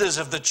the leaders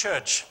of the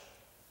church,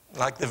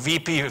 like the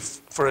VP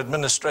for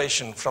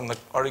administration from the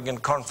Oregon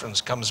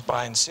Conference, comes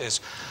by and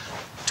says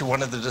to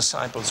one of the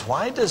disciples,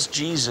 why does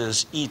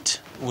Jesus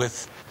eat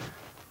with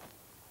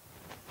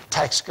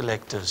tax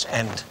collectors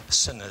and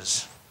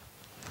sinners?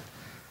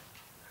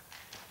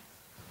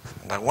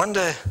 And I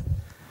wonder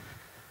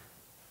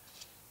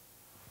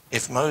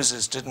if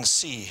Moses didn't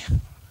see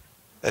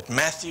that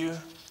Matthew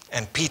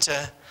and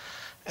Peter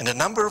and a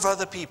number of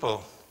other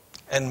people,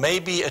 and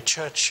maybe a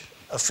church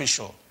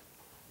official,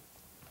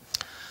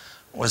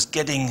 was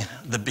getting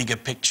the bigger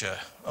picture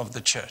of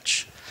the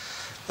church.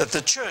 That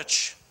the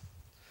church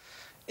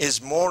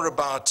is more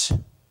about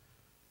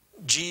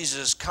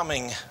Jesus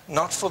coming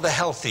not for the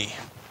healthy,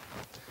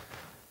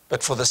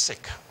 but for the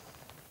sick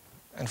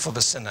and for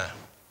the sinner.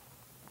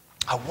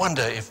 I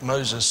wonder if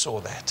Moses saw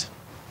that.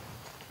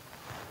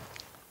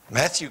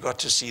 Matthew got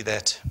to see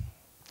that.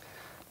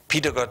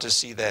 Peter got to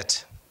see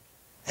that.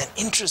 And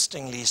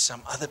interestingly,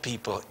 some other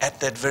people at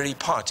that very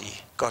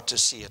party got to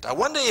see it. I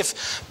wonder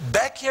if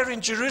back here in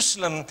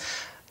Jerusalem,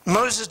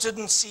 Moses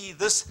didn't see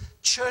this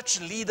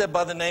church leader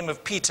by the name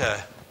of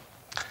Peter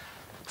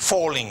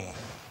falling,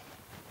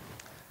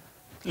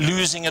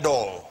 losing it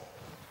all.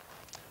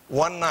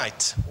 One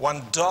night,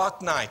 one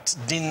dark night,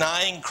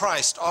 denying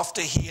Christ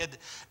after he had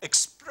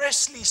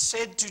expressly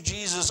said to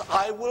Jesus,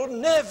 I will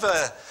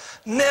never,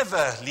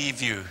 never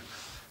leave you.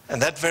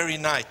 And that very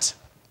night,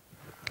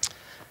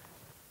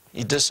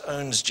 he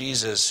disowns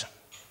Jesus.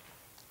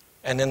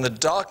 And in the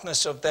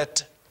darkness of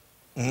that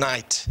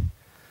night,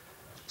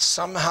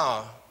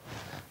 somehow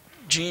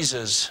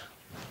Jesus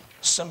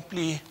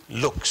simply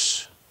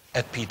looks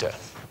at Peter.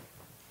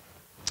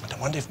 And I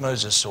wonder if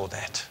Moses saw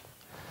that.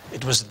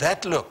 It was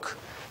that look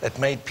that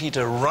made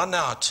Peter run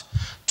out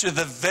to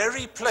the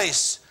very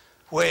place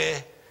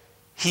where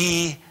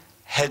he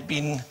had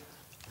been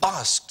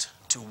asked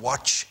to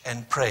watch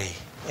and pray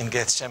in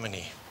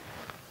Gethsemane.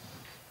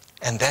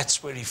 And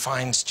that's where he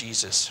finds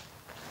Jesus.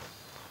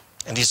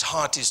 And his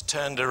heart is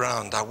turned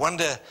around. I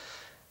wonder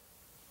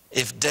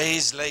if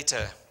days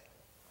later,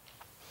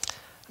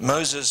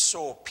 Moses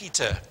saw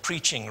Peter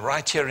preaching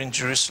right here in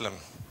Jerusalem.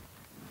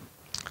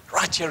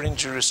 Right here in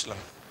Jerusalem.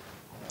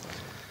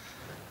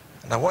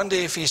 And I wonder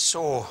if he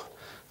saw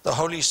the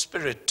Holy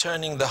Spirit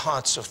turning the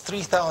hearts of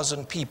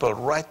 3,000 people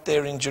right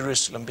there in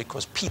Jerusalem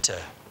because Peter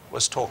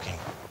was talking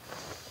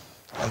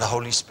and the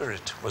Holy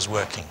Spirit was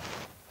working.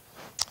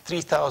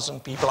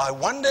 3,000 people. I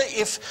wonder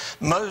if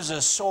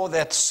Moses saw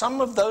that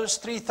some of those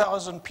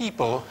 3,000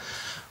 people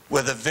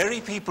were the very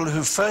people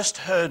who first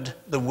heard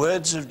the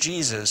words of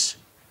Jesus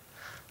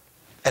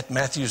at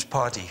Matthew's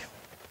party.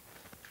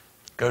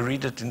 Go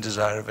read it in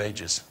Desire of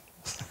Ages.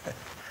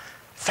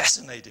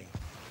 Fascinating.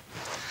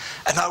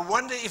 And I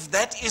wonder if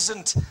that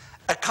isn't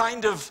a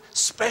kind of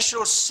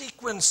special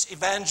sequence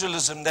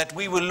evangelism that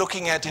we were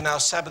looking at in our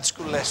Sabbath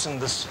school lesson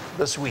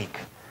this week.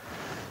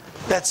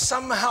 That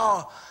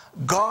somehow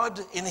God,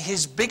 in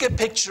his bigger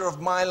picture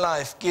of my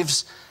life,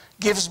 gives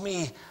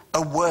me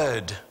a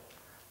word.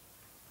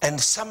 And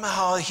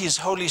somehow his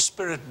Holy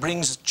Spirit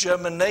brings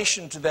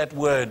germination to that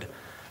word,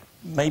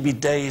 maybe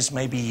days,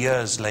 maybe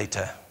years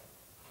later.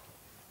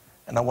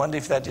 And I wonder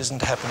if that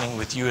isn't happening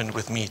with you and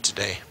with me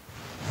today.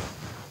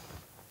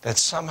 That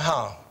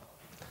somehow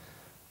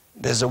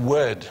there's a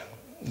word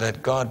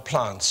that God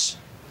plants,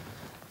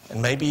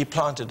 and maybe he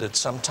planted it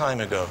some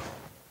time ago,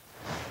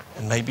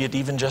 and maybe it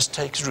even just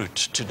takes root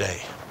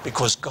today,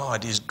 because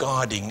God is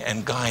guarding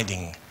and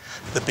guiding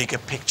the bigger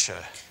picture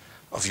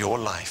of your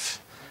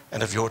life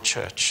and of your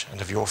church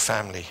and of your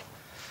family.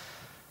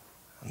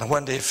 And I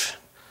wonder if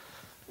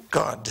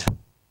God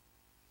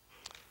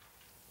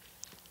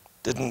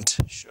didn't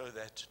show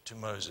that to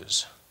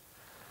Moses.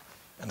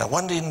 And I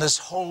wonder, in this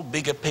whole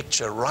bigger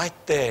picture, right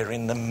there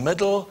in the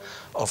middle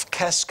of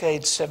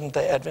Cascade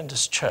Seventh-day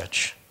Adventist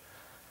Church,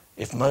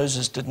 if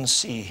Moses didn't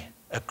see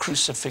a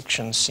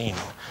crucifixion scene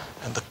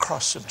and the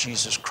cross of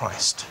Jesus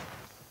Christ.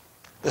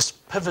 This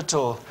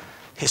pivotal,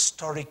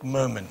 historic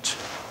moment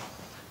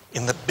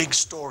in the big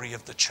story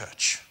of the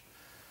church,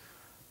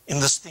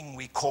 in this thing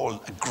we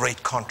call a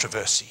great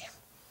controversy.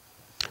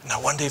 And I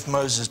wonder if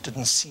Moses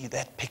didn't see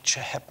that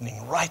picture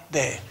happening right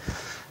there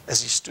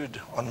as he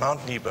stood on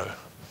Mount Nebo.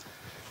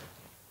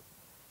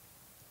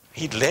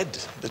 He'd led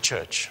the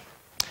church.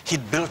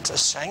 He'd built a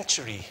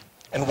sanctuary.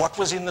 And what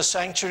was in the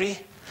sanctuary?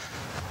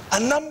 A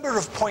number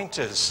of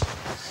pointers.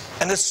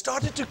 And it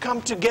started to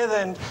come together.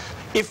 And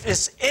if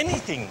there's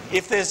anything,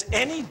 if there's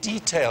any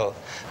detail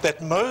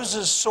that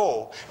Moses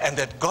saw and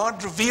that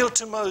God revealed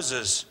to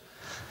Moses,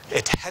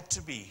 it had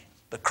to be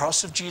the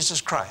cross of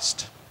Jesus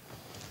Christ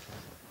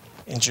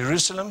in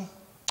Jerusalem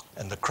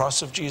and the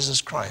cross of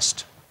Jesus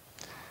Christ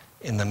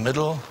in the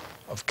middle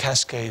of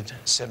Cascade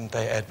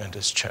Seventh-day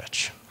Adventist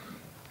Church.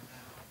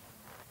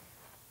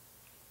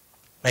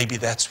 Maybe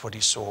that's what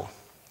he saw.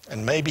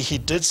 And maybe he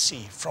did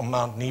see from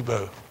Mount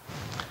Nebo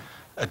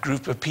a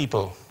group of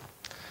people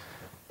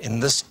in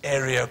this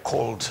area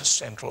called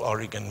Central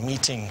Oregon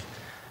meeting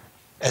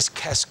as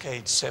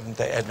Cascade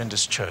Seventh-day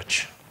Adventist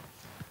Church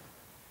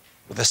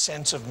with a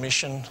sense of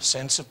mission,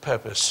 sense of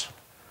purpose,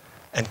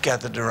 and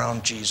gathered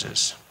around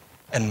Jesus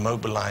and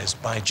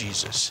mobilized by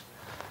Jesus,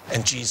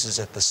 and Jesus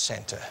at the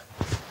center.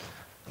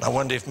 And I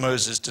wonder if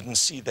Moses didn't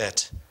see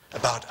that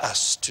about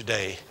us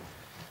today.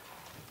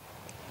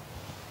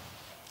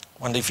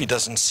 I wonder if he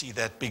doesn't see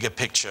that bigger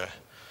picture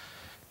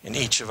in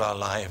each of our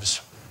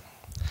lives.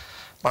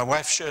 My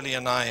wife Shirley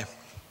and I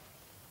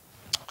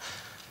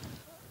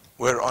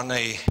were on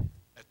a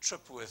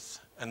trip with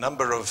a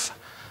number of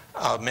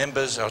our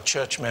members, our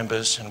church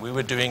members, and we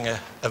were doing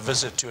a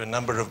visit to a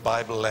number of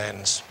Bible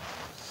lands.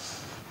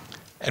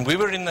 And we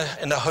were in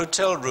a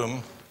hotel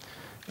room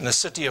in the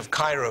city of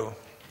Cairo.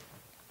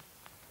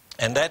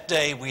 And that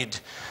day we'd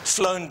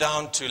flown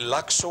down to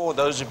Luxor.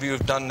 Those of you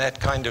who've done that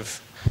kind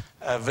of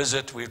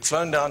visit, we'd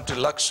flown down to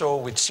Luxor.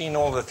 We'd seen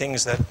all the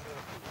things that,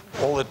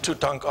 all the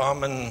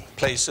Tutankhamun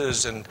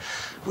places, and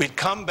we'd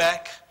come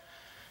back,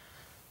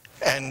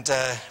 and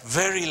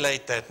very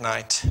late that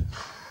night,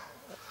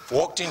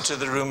 walked into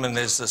the room, and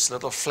there's this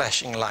little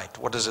flashing light.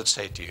 What does it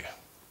say to you?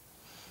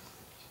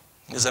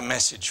 There's a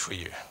message for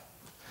you.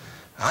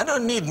 I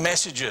don't need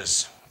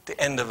messages at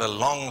the end of a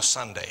long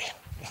Sunday.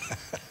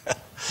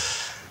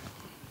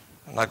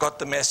 And I got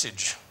the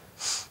message.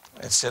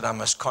 It said I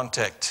must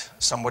contact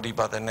somebody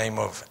by the name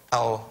of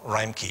Al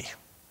Reimke,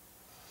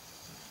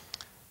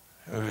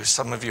 who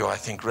some of you, I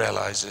think,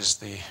 realize is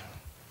the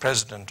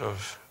president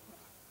of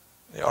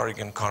the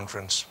Oregon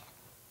Conference.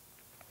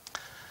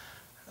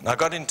 And I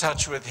got in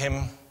touch with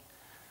him,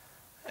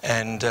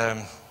 and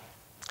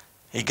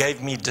he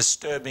gave me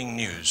disturbing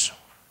news.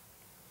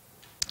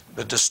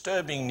 The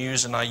disturbing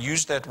news, and I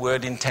used that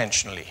word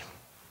intentionally,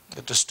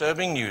 the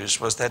disturbing news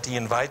was that he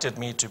invited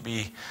me to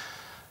be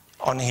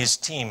on his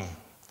team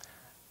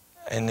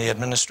in the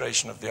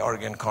administration of the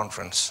Oregon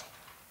Conference.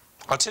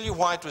 I'll tell you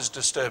why it was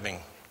disturbing.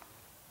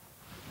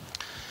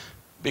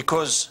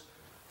 Because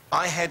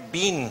I had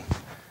been,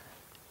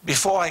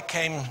 before I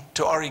came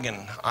to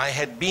Oregon, I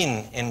had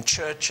been in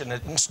church and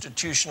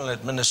institutional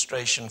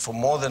administration for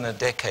more than a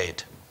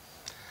decade.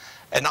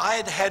 And I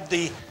had had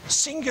the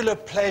singular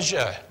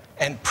pleasure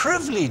and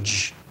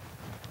privilege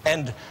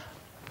and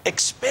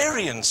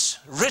experience,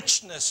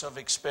 richness of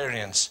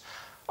experience,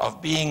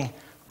 of being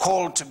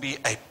called to be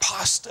a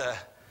pastor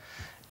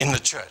in the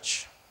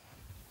church.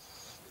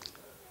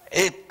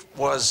 It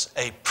was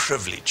a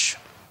privilege.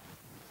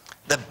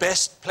 The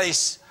best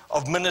place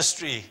of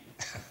ministry.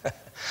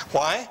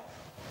 Why?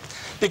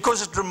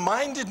 Because it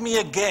reminded me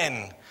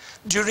again,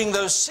 during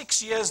those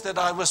 6 years that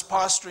I was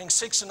pastoring,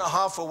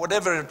 6.5 or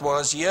whatever it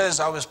was, years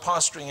I was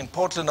pastoring in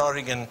Portland,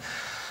 Oregon,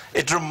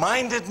 it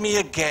reminded me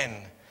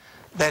again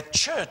that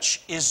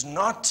church is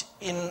not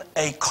in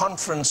a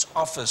conference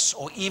office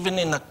or even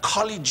in a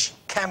college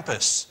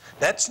campus.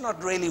 That's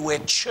not really where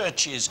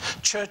church is.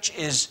 Church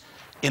is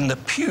in the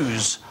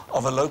pews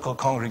of a local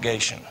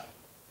congregation.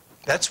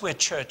 That's where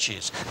church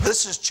is.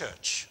 This is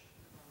church.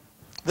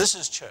 This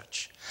is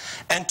church.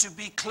 And to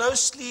be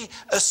closely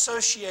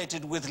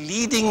associated with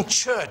leading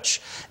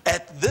church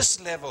at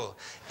this level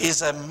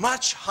is a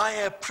much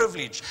higher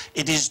privilege.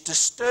 It is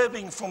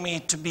disturbing for me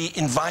to be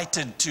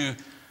invited to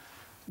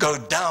go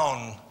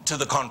down to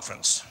the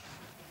conference.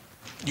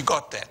 You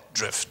got that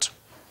drift.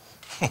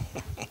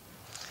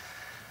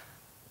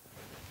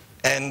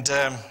 And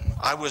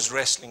I was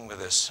wrestling with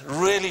this,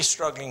 really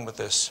struggling with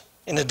this.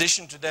 In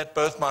addition to that,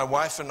 both my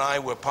wife and I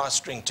were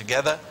pastoring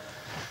together,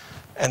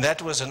 and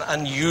that was an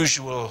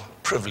unusual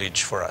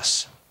privilege for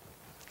us.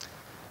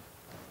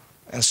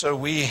 And so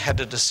we had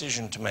a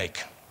decision to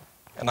make,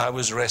 and I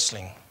was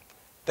wrestling.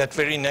 That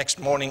very next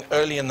morning,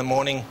 early in the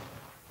morning,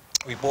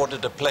 we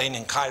boarded a plane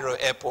in Cairo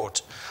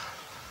airport,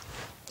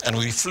 and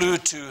we flew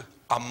to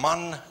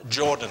Amman,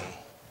 Jordan.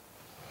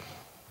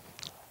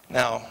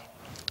 Now,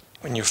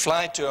 when you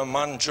fly to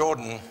Amman,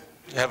 Jordan,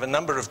 you have a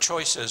number of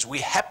choices. We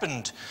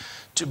happened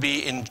to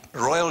be in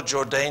Royal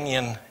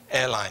Jordanian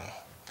Airline.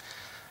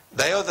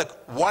 They are the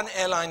one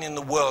airline in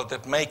the world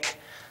that make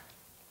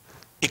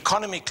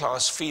economy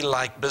class feel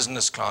like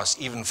business class,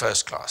 even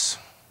first class.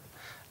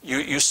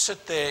 You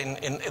sit there,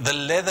 in the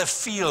leather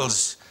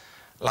feels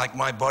like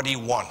my body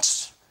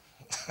wants.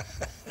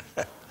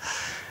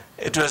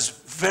 It was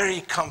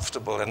very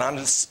comfortable, and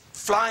I'm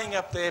flying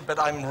up there, but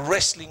I'm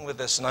wrestling with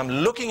this, and I'm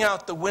looking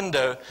out the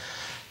window,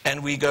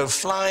 and we go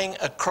flying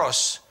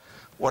across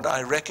what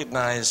I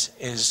recognize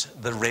is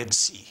the Red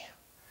Sea.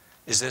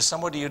 Is there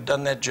somebody who'd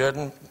done that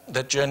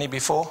journey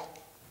before?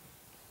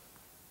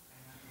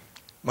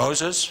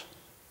 Moses,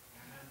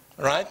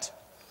 right?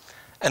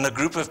 And a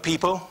group of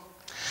people.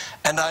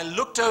 And I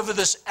looked over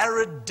this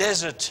arid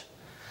desert,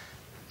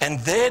 and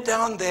there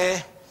down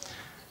there,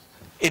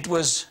 it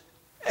was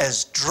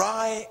as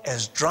dry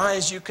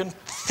as you can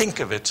think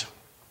of it.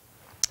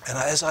 And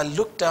as I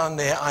looked down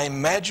there, I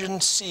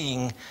imagined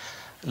seeing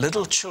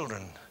little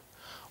children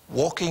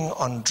walking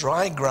on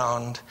dry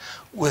ground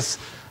with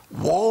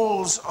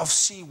walls of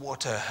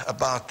seawater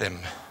about them,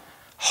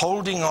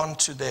 holding on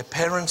to their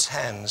parents'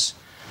 hands.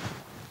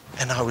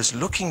 And I was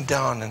looking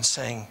down and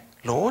saying,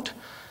 Lord,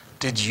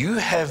 did you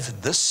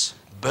have this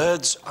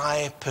bird's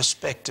eye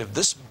perspective,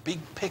 this big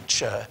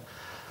picture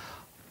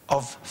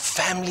of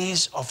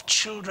families, of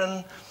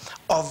children,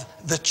 of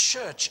the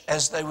church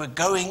as they were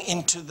going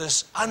into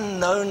this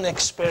unknown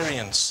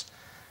experience?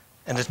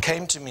 And it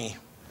came to me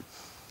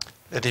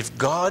that if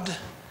God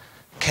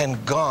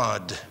can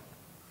guard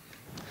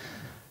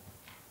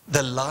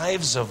the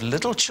lives of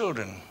little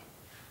children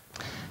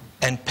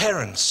and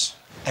parents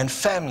and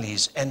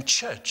families and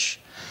church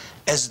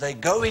as they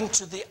go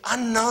into the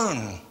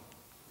unknown,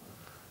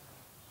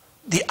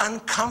 the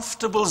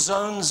uncomfortable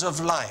zones of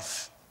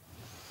life,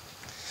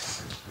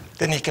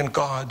 then he can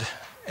guard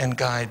and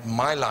guide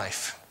my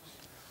life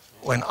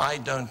when I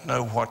don't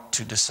know what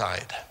to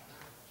decide.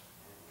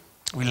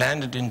 We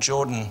landed in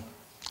Jordan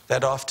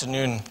that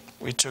afternoon.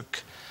 We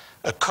took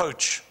a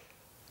coach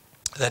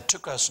that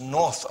took us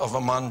north of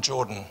Amman,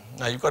 Jordan.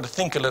 Now you've got to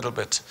think a little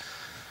bit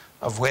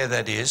of where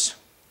that is,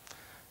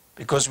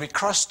 because we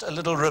crossed a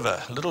little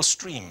river, a little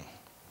stream.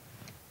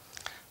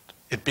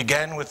 It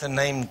began with the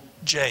name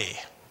J.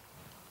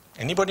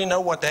 Anybody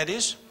know what that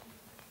is?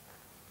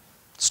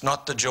 It's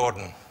not the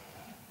Jordan.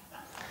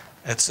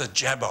 It's the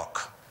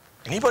Jabbok.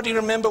 Anybody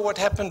remember what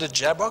happened at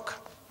Jabbok?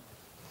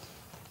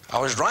 I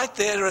was right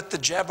there at the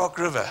Jabbok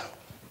River.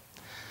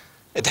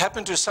 It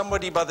happened to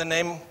somebody by the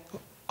name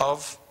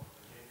of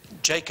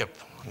Jacob,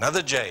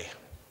 another J.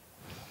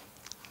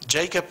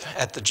 Jacob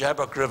at the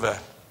Jabbok River,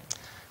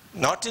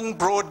 not in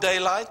broad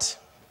daylight,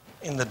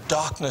 in the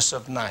darkness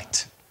of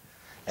night.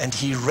 And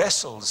he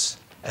wrestles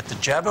at the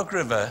Jabbok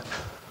River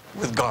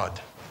with God.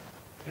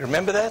 You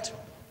remember that?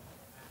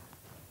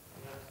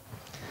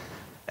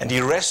 And he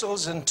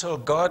wrestles until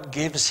God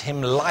gives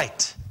him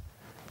light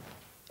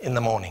in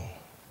the morning,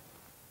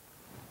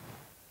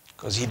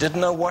 because he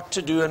didn't know what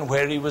to do and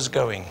where he was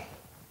going.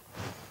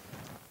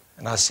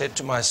 And I said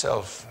to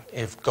myself,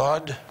 if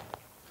God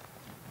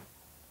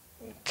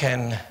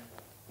can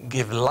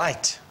give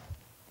light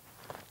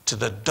to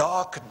the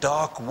dark,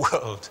 dark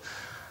world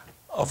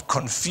of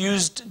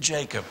confused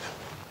Jacob,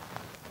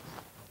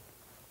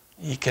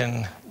 he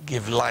can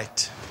give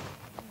light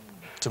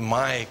to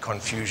my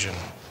confusion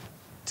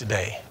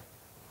today.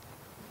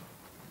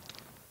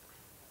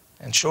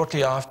 And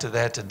shortly after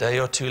that, a day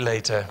or two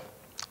later,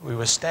 we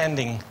were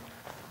standing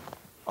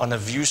on a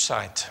view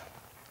site.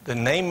 The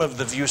name of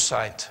the view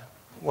site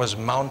was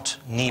Mount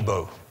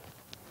Nebo.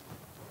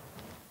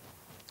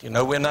 Do you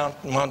know where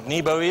Mount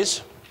Nebo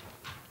is?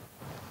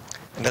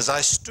 And as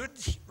I stood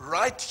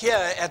right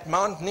here at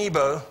Mount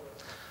Nebo,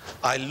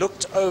 I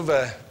looked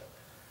over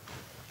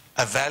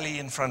a valley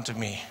in front of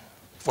me.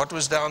 What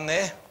was down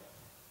there?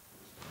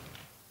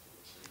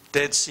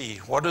 Dead Sea.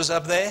 What was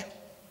up there?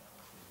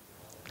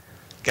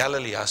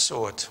 Galilee, I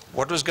saw it.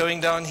 What was going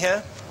down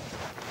here?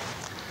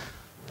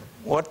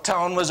 What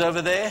town was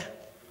over there?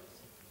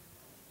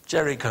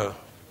 Jericho.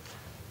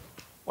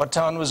 What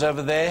town was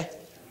over there?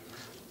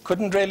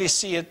 Couldn't really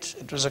see it.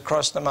 It was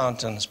across the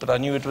mountains, but I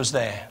knew it was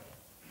there.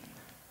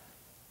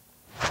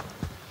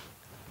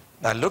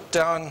 I looked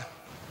down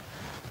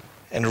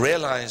and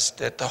realized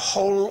that the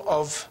whole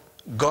of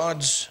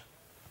God's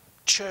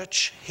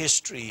church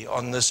history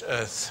on this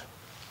earth,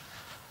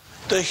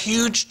 the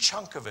huge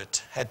chunk of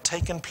it had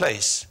taken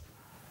place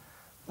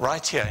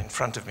right here in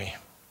front of me.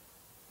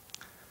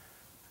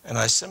 And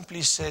I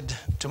simply said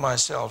to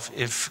myself,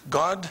 if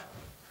God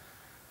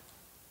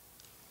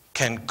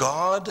can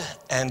guard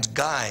and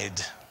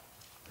guide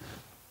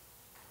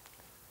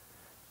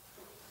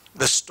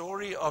the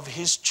story of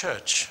his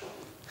church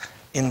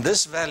in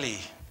this valley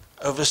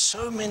over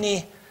so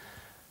many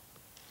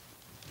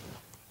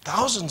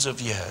thousands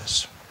of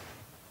years,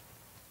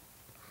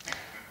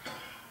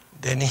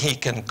 then he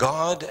can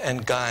guard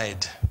and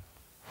guide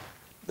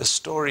the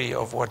story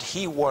of what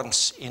he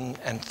wants in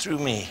and through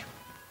me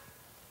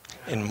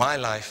in my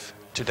life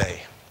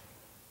today.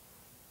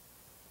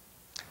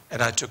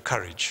 And I took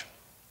courage.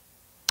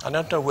 I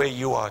don't know where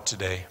you are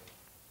today.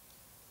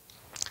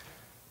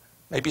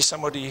 Maybe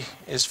somebody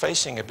is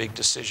facing a big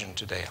decision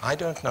today. I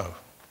don't know.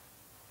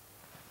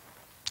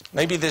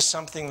 Maybe there's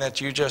something that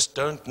you just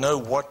don't know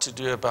what to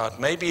do about.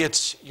 Maybe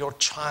it's your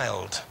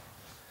child.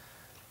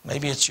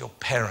 Maybe it's your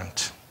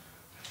parent.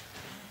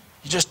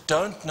 You just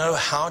don't know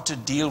how to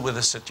deal with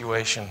a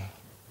situation.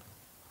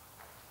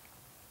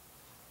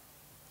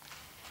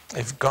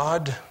 If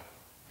God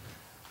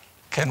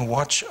can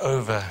watch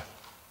over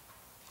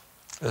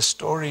the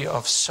story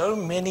of so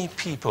many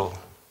people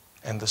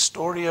and the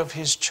story of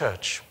his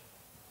church,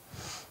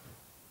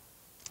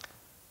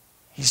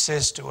 he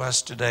says to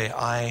us today,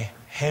 I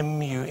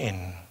hem you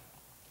in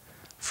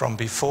from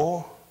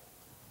before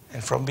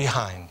and from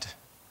behind,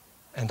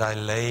 and I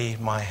lay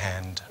my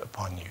hand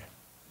upon you.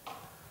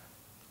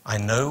 I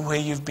know where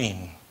you've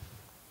been.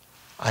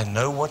 I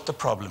know what the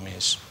problem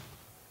is.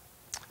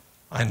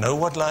 I know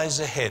what lies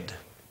ahead.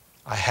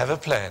 I have a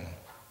plan.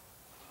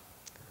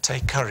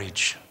 Take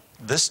courage.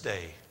 This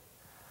day,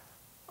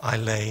 I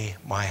lay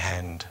my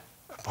hand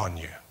upon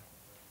you.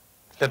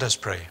 Let us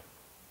pray.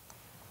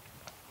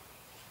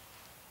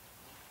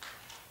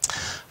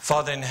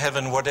 Father in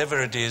heaven, whatever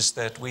it is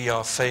that we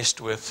are faced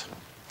with,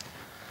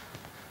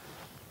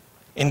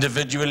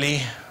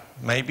 individually,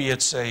 maybe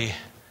it's a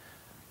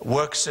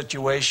work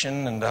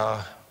situation and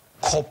our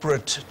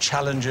corporate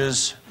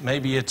challenges,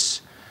 maybe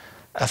it's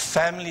a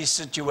family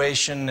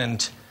situation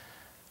and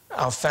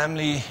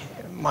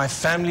my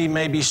family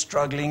may be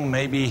struggling,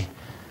 maybe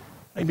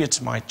it's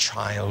my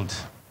child,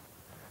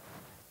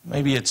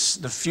 maybe it's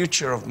the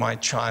future of my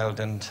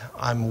child and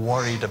I'm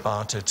worried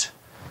about it.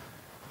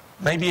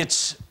 Maybe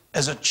it's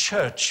as a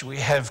church we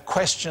have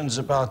questions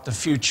about the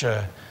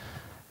future.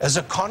 As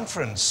a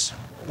conference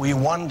we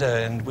wonder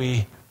and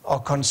we are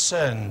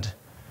concerned.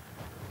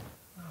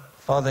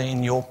 Father,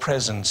 in your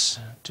presence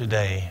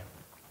today,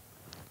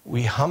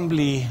 we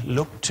humbly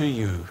look to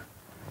you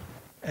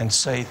and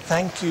say,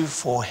 thank you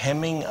for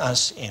hemming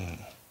us in.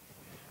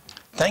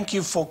 Thank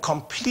you for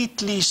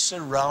completely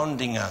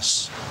surrounding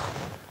us.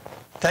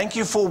 Thank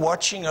you for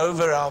watching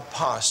over our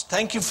past.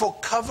 Thank you for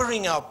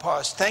covering our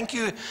past. Thank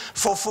you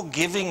for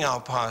forgiving our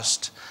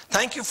past.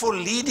 Thank you for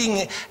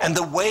leading and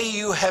the way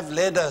you have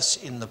led us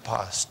in the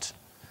past.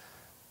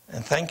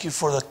 And thank you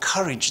for the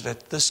courage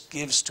that this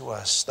gives to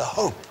us, the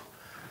hope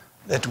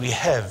that we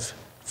have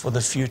for the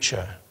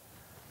future.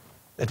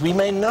 That we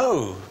may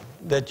know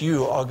that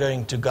you are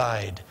going to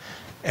guide.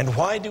 And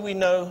why do we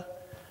know?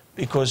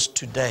 Because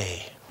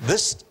today,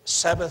 this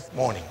Sabbath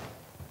morning,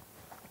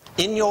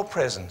 in your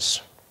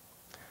presence,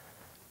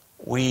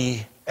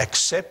 we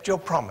accept your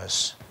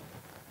promise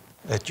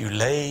that you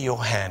lay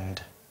your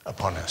hand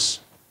upon us.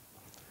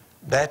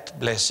 That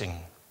blessing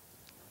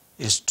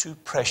is too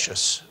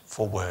precious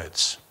for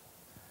words.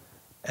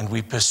 And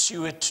we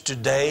pursue it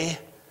today,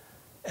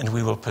 and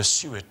we will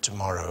pursue it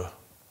tomorrow.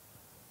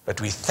 But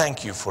we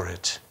thank you for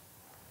it,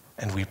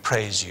 and we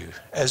praise you.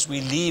 As we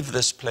leave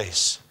this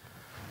place,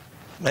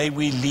 may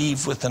we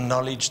leave with the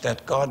knowledge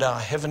that God, our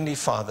Heavenly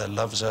Father,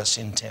 loves us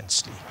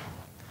intensely.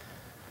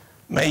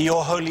 May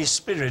your Holy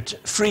Spirit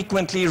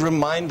frequently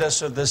remind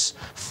us of this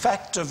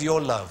fact of your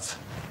love.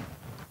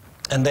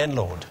 And then,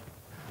 Lord,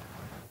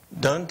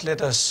 don't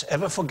let us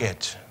ever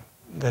forget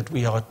that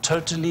we are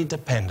totally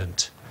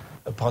dependent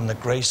upon the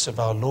grace of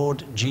our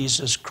Lord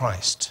Jesus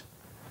Christ.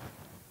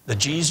 The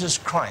Jesus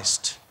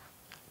Christ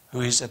who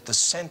is at the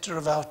center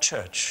of our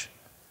church,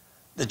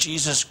 the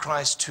Jesus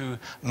Christ who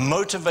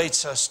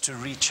motivates us to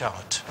reach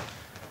out,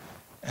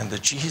 and the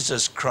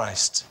Jesus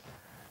Christ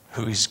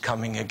who is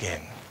coming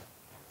again.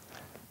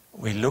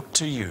 We look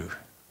to you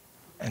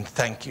and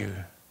thank you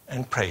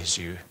and praise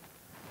you.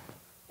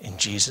 In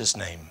Jesus'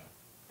 name,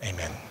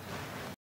 amen.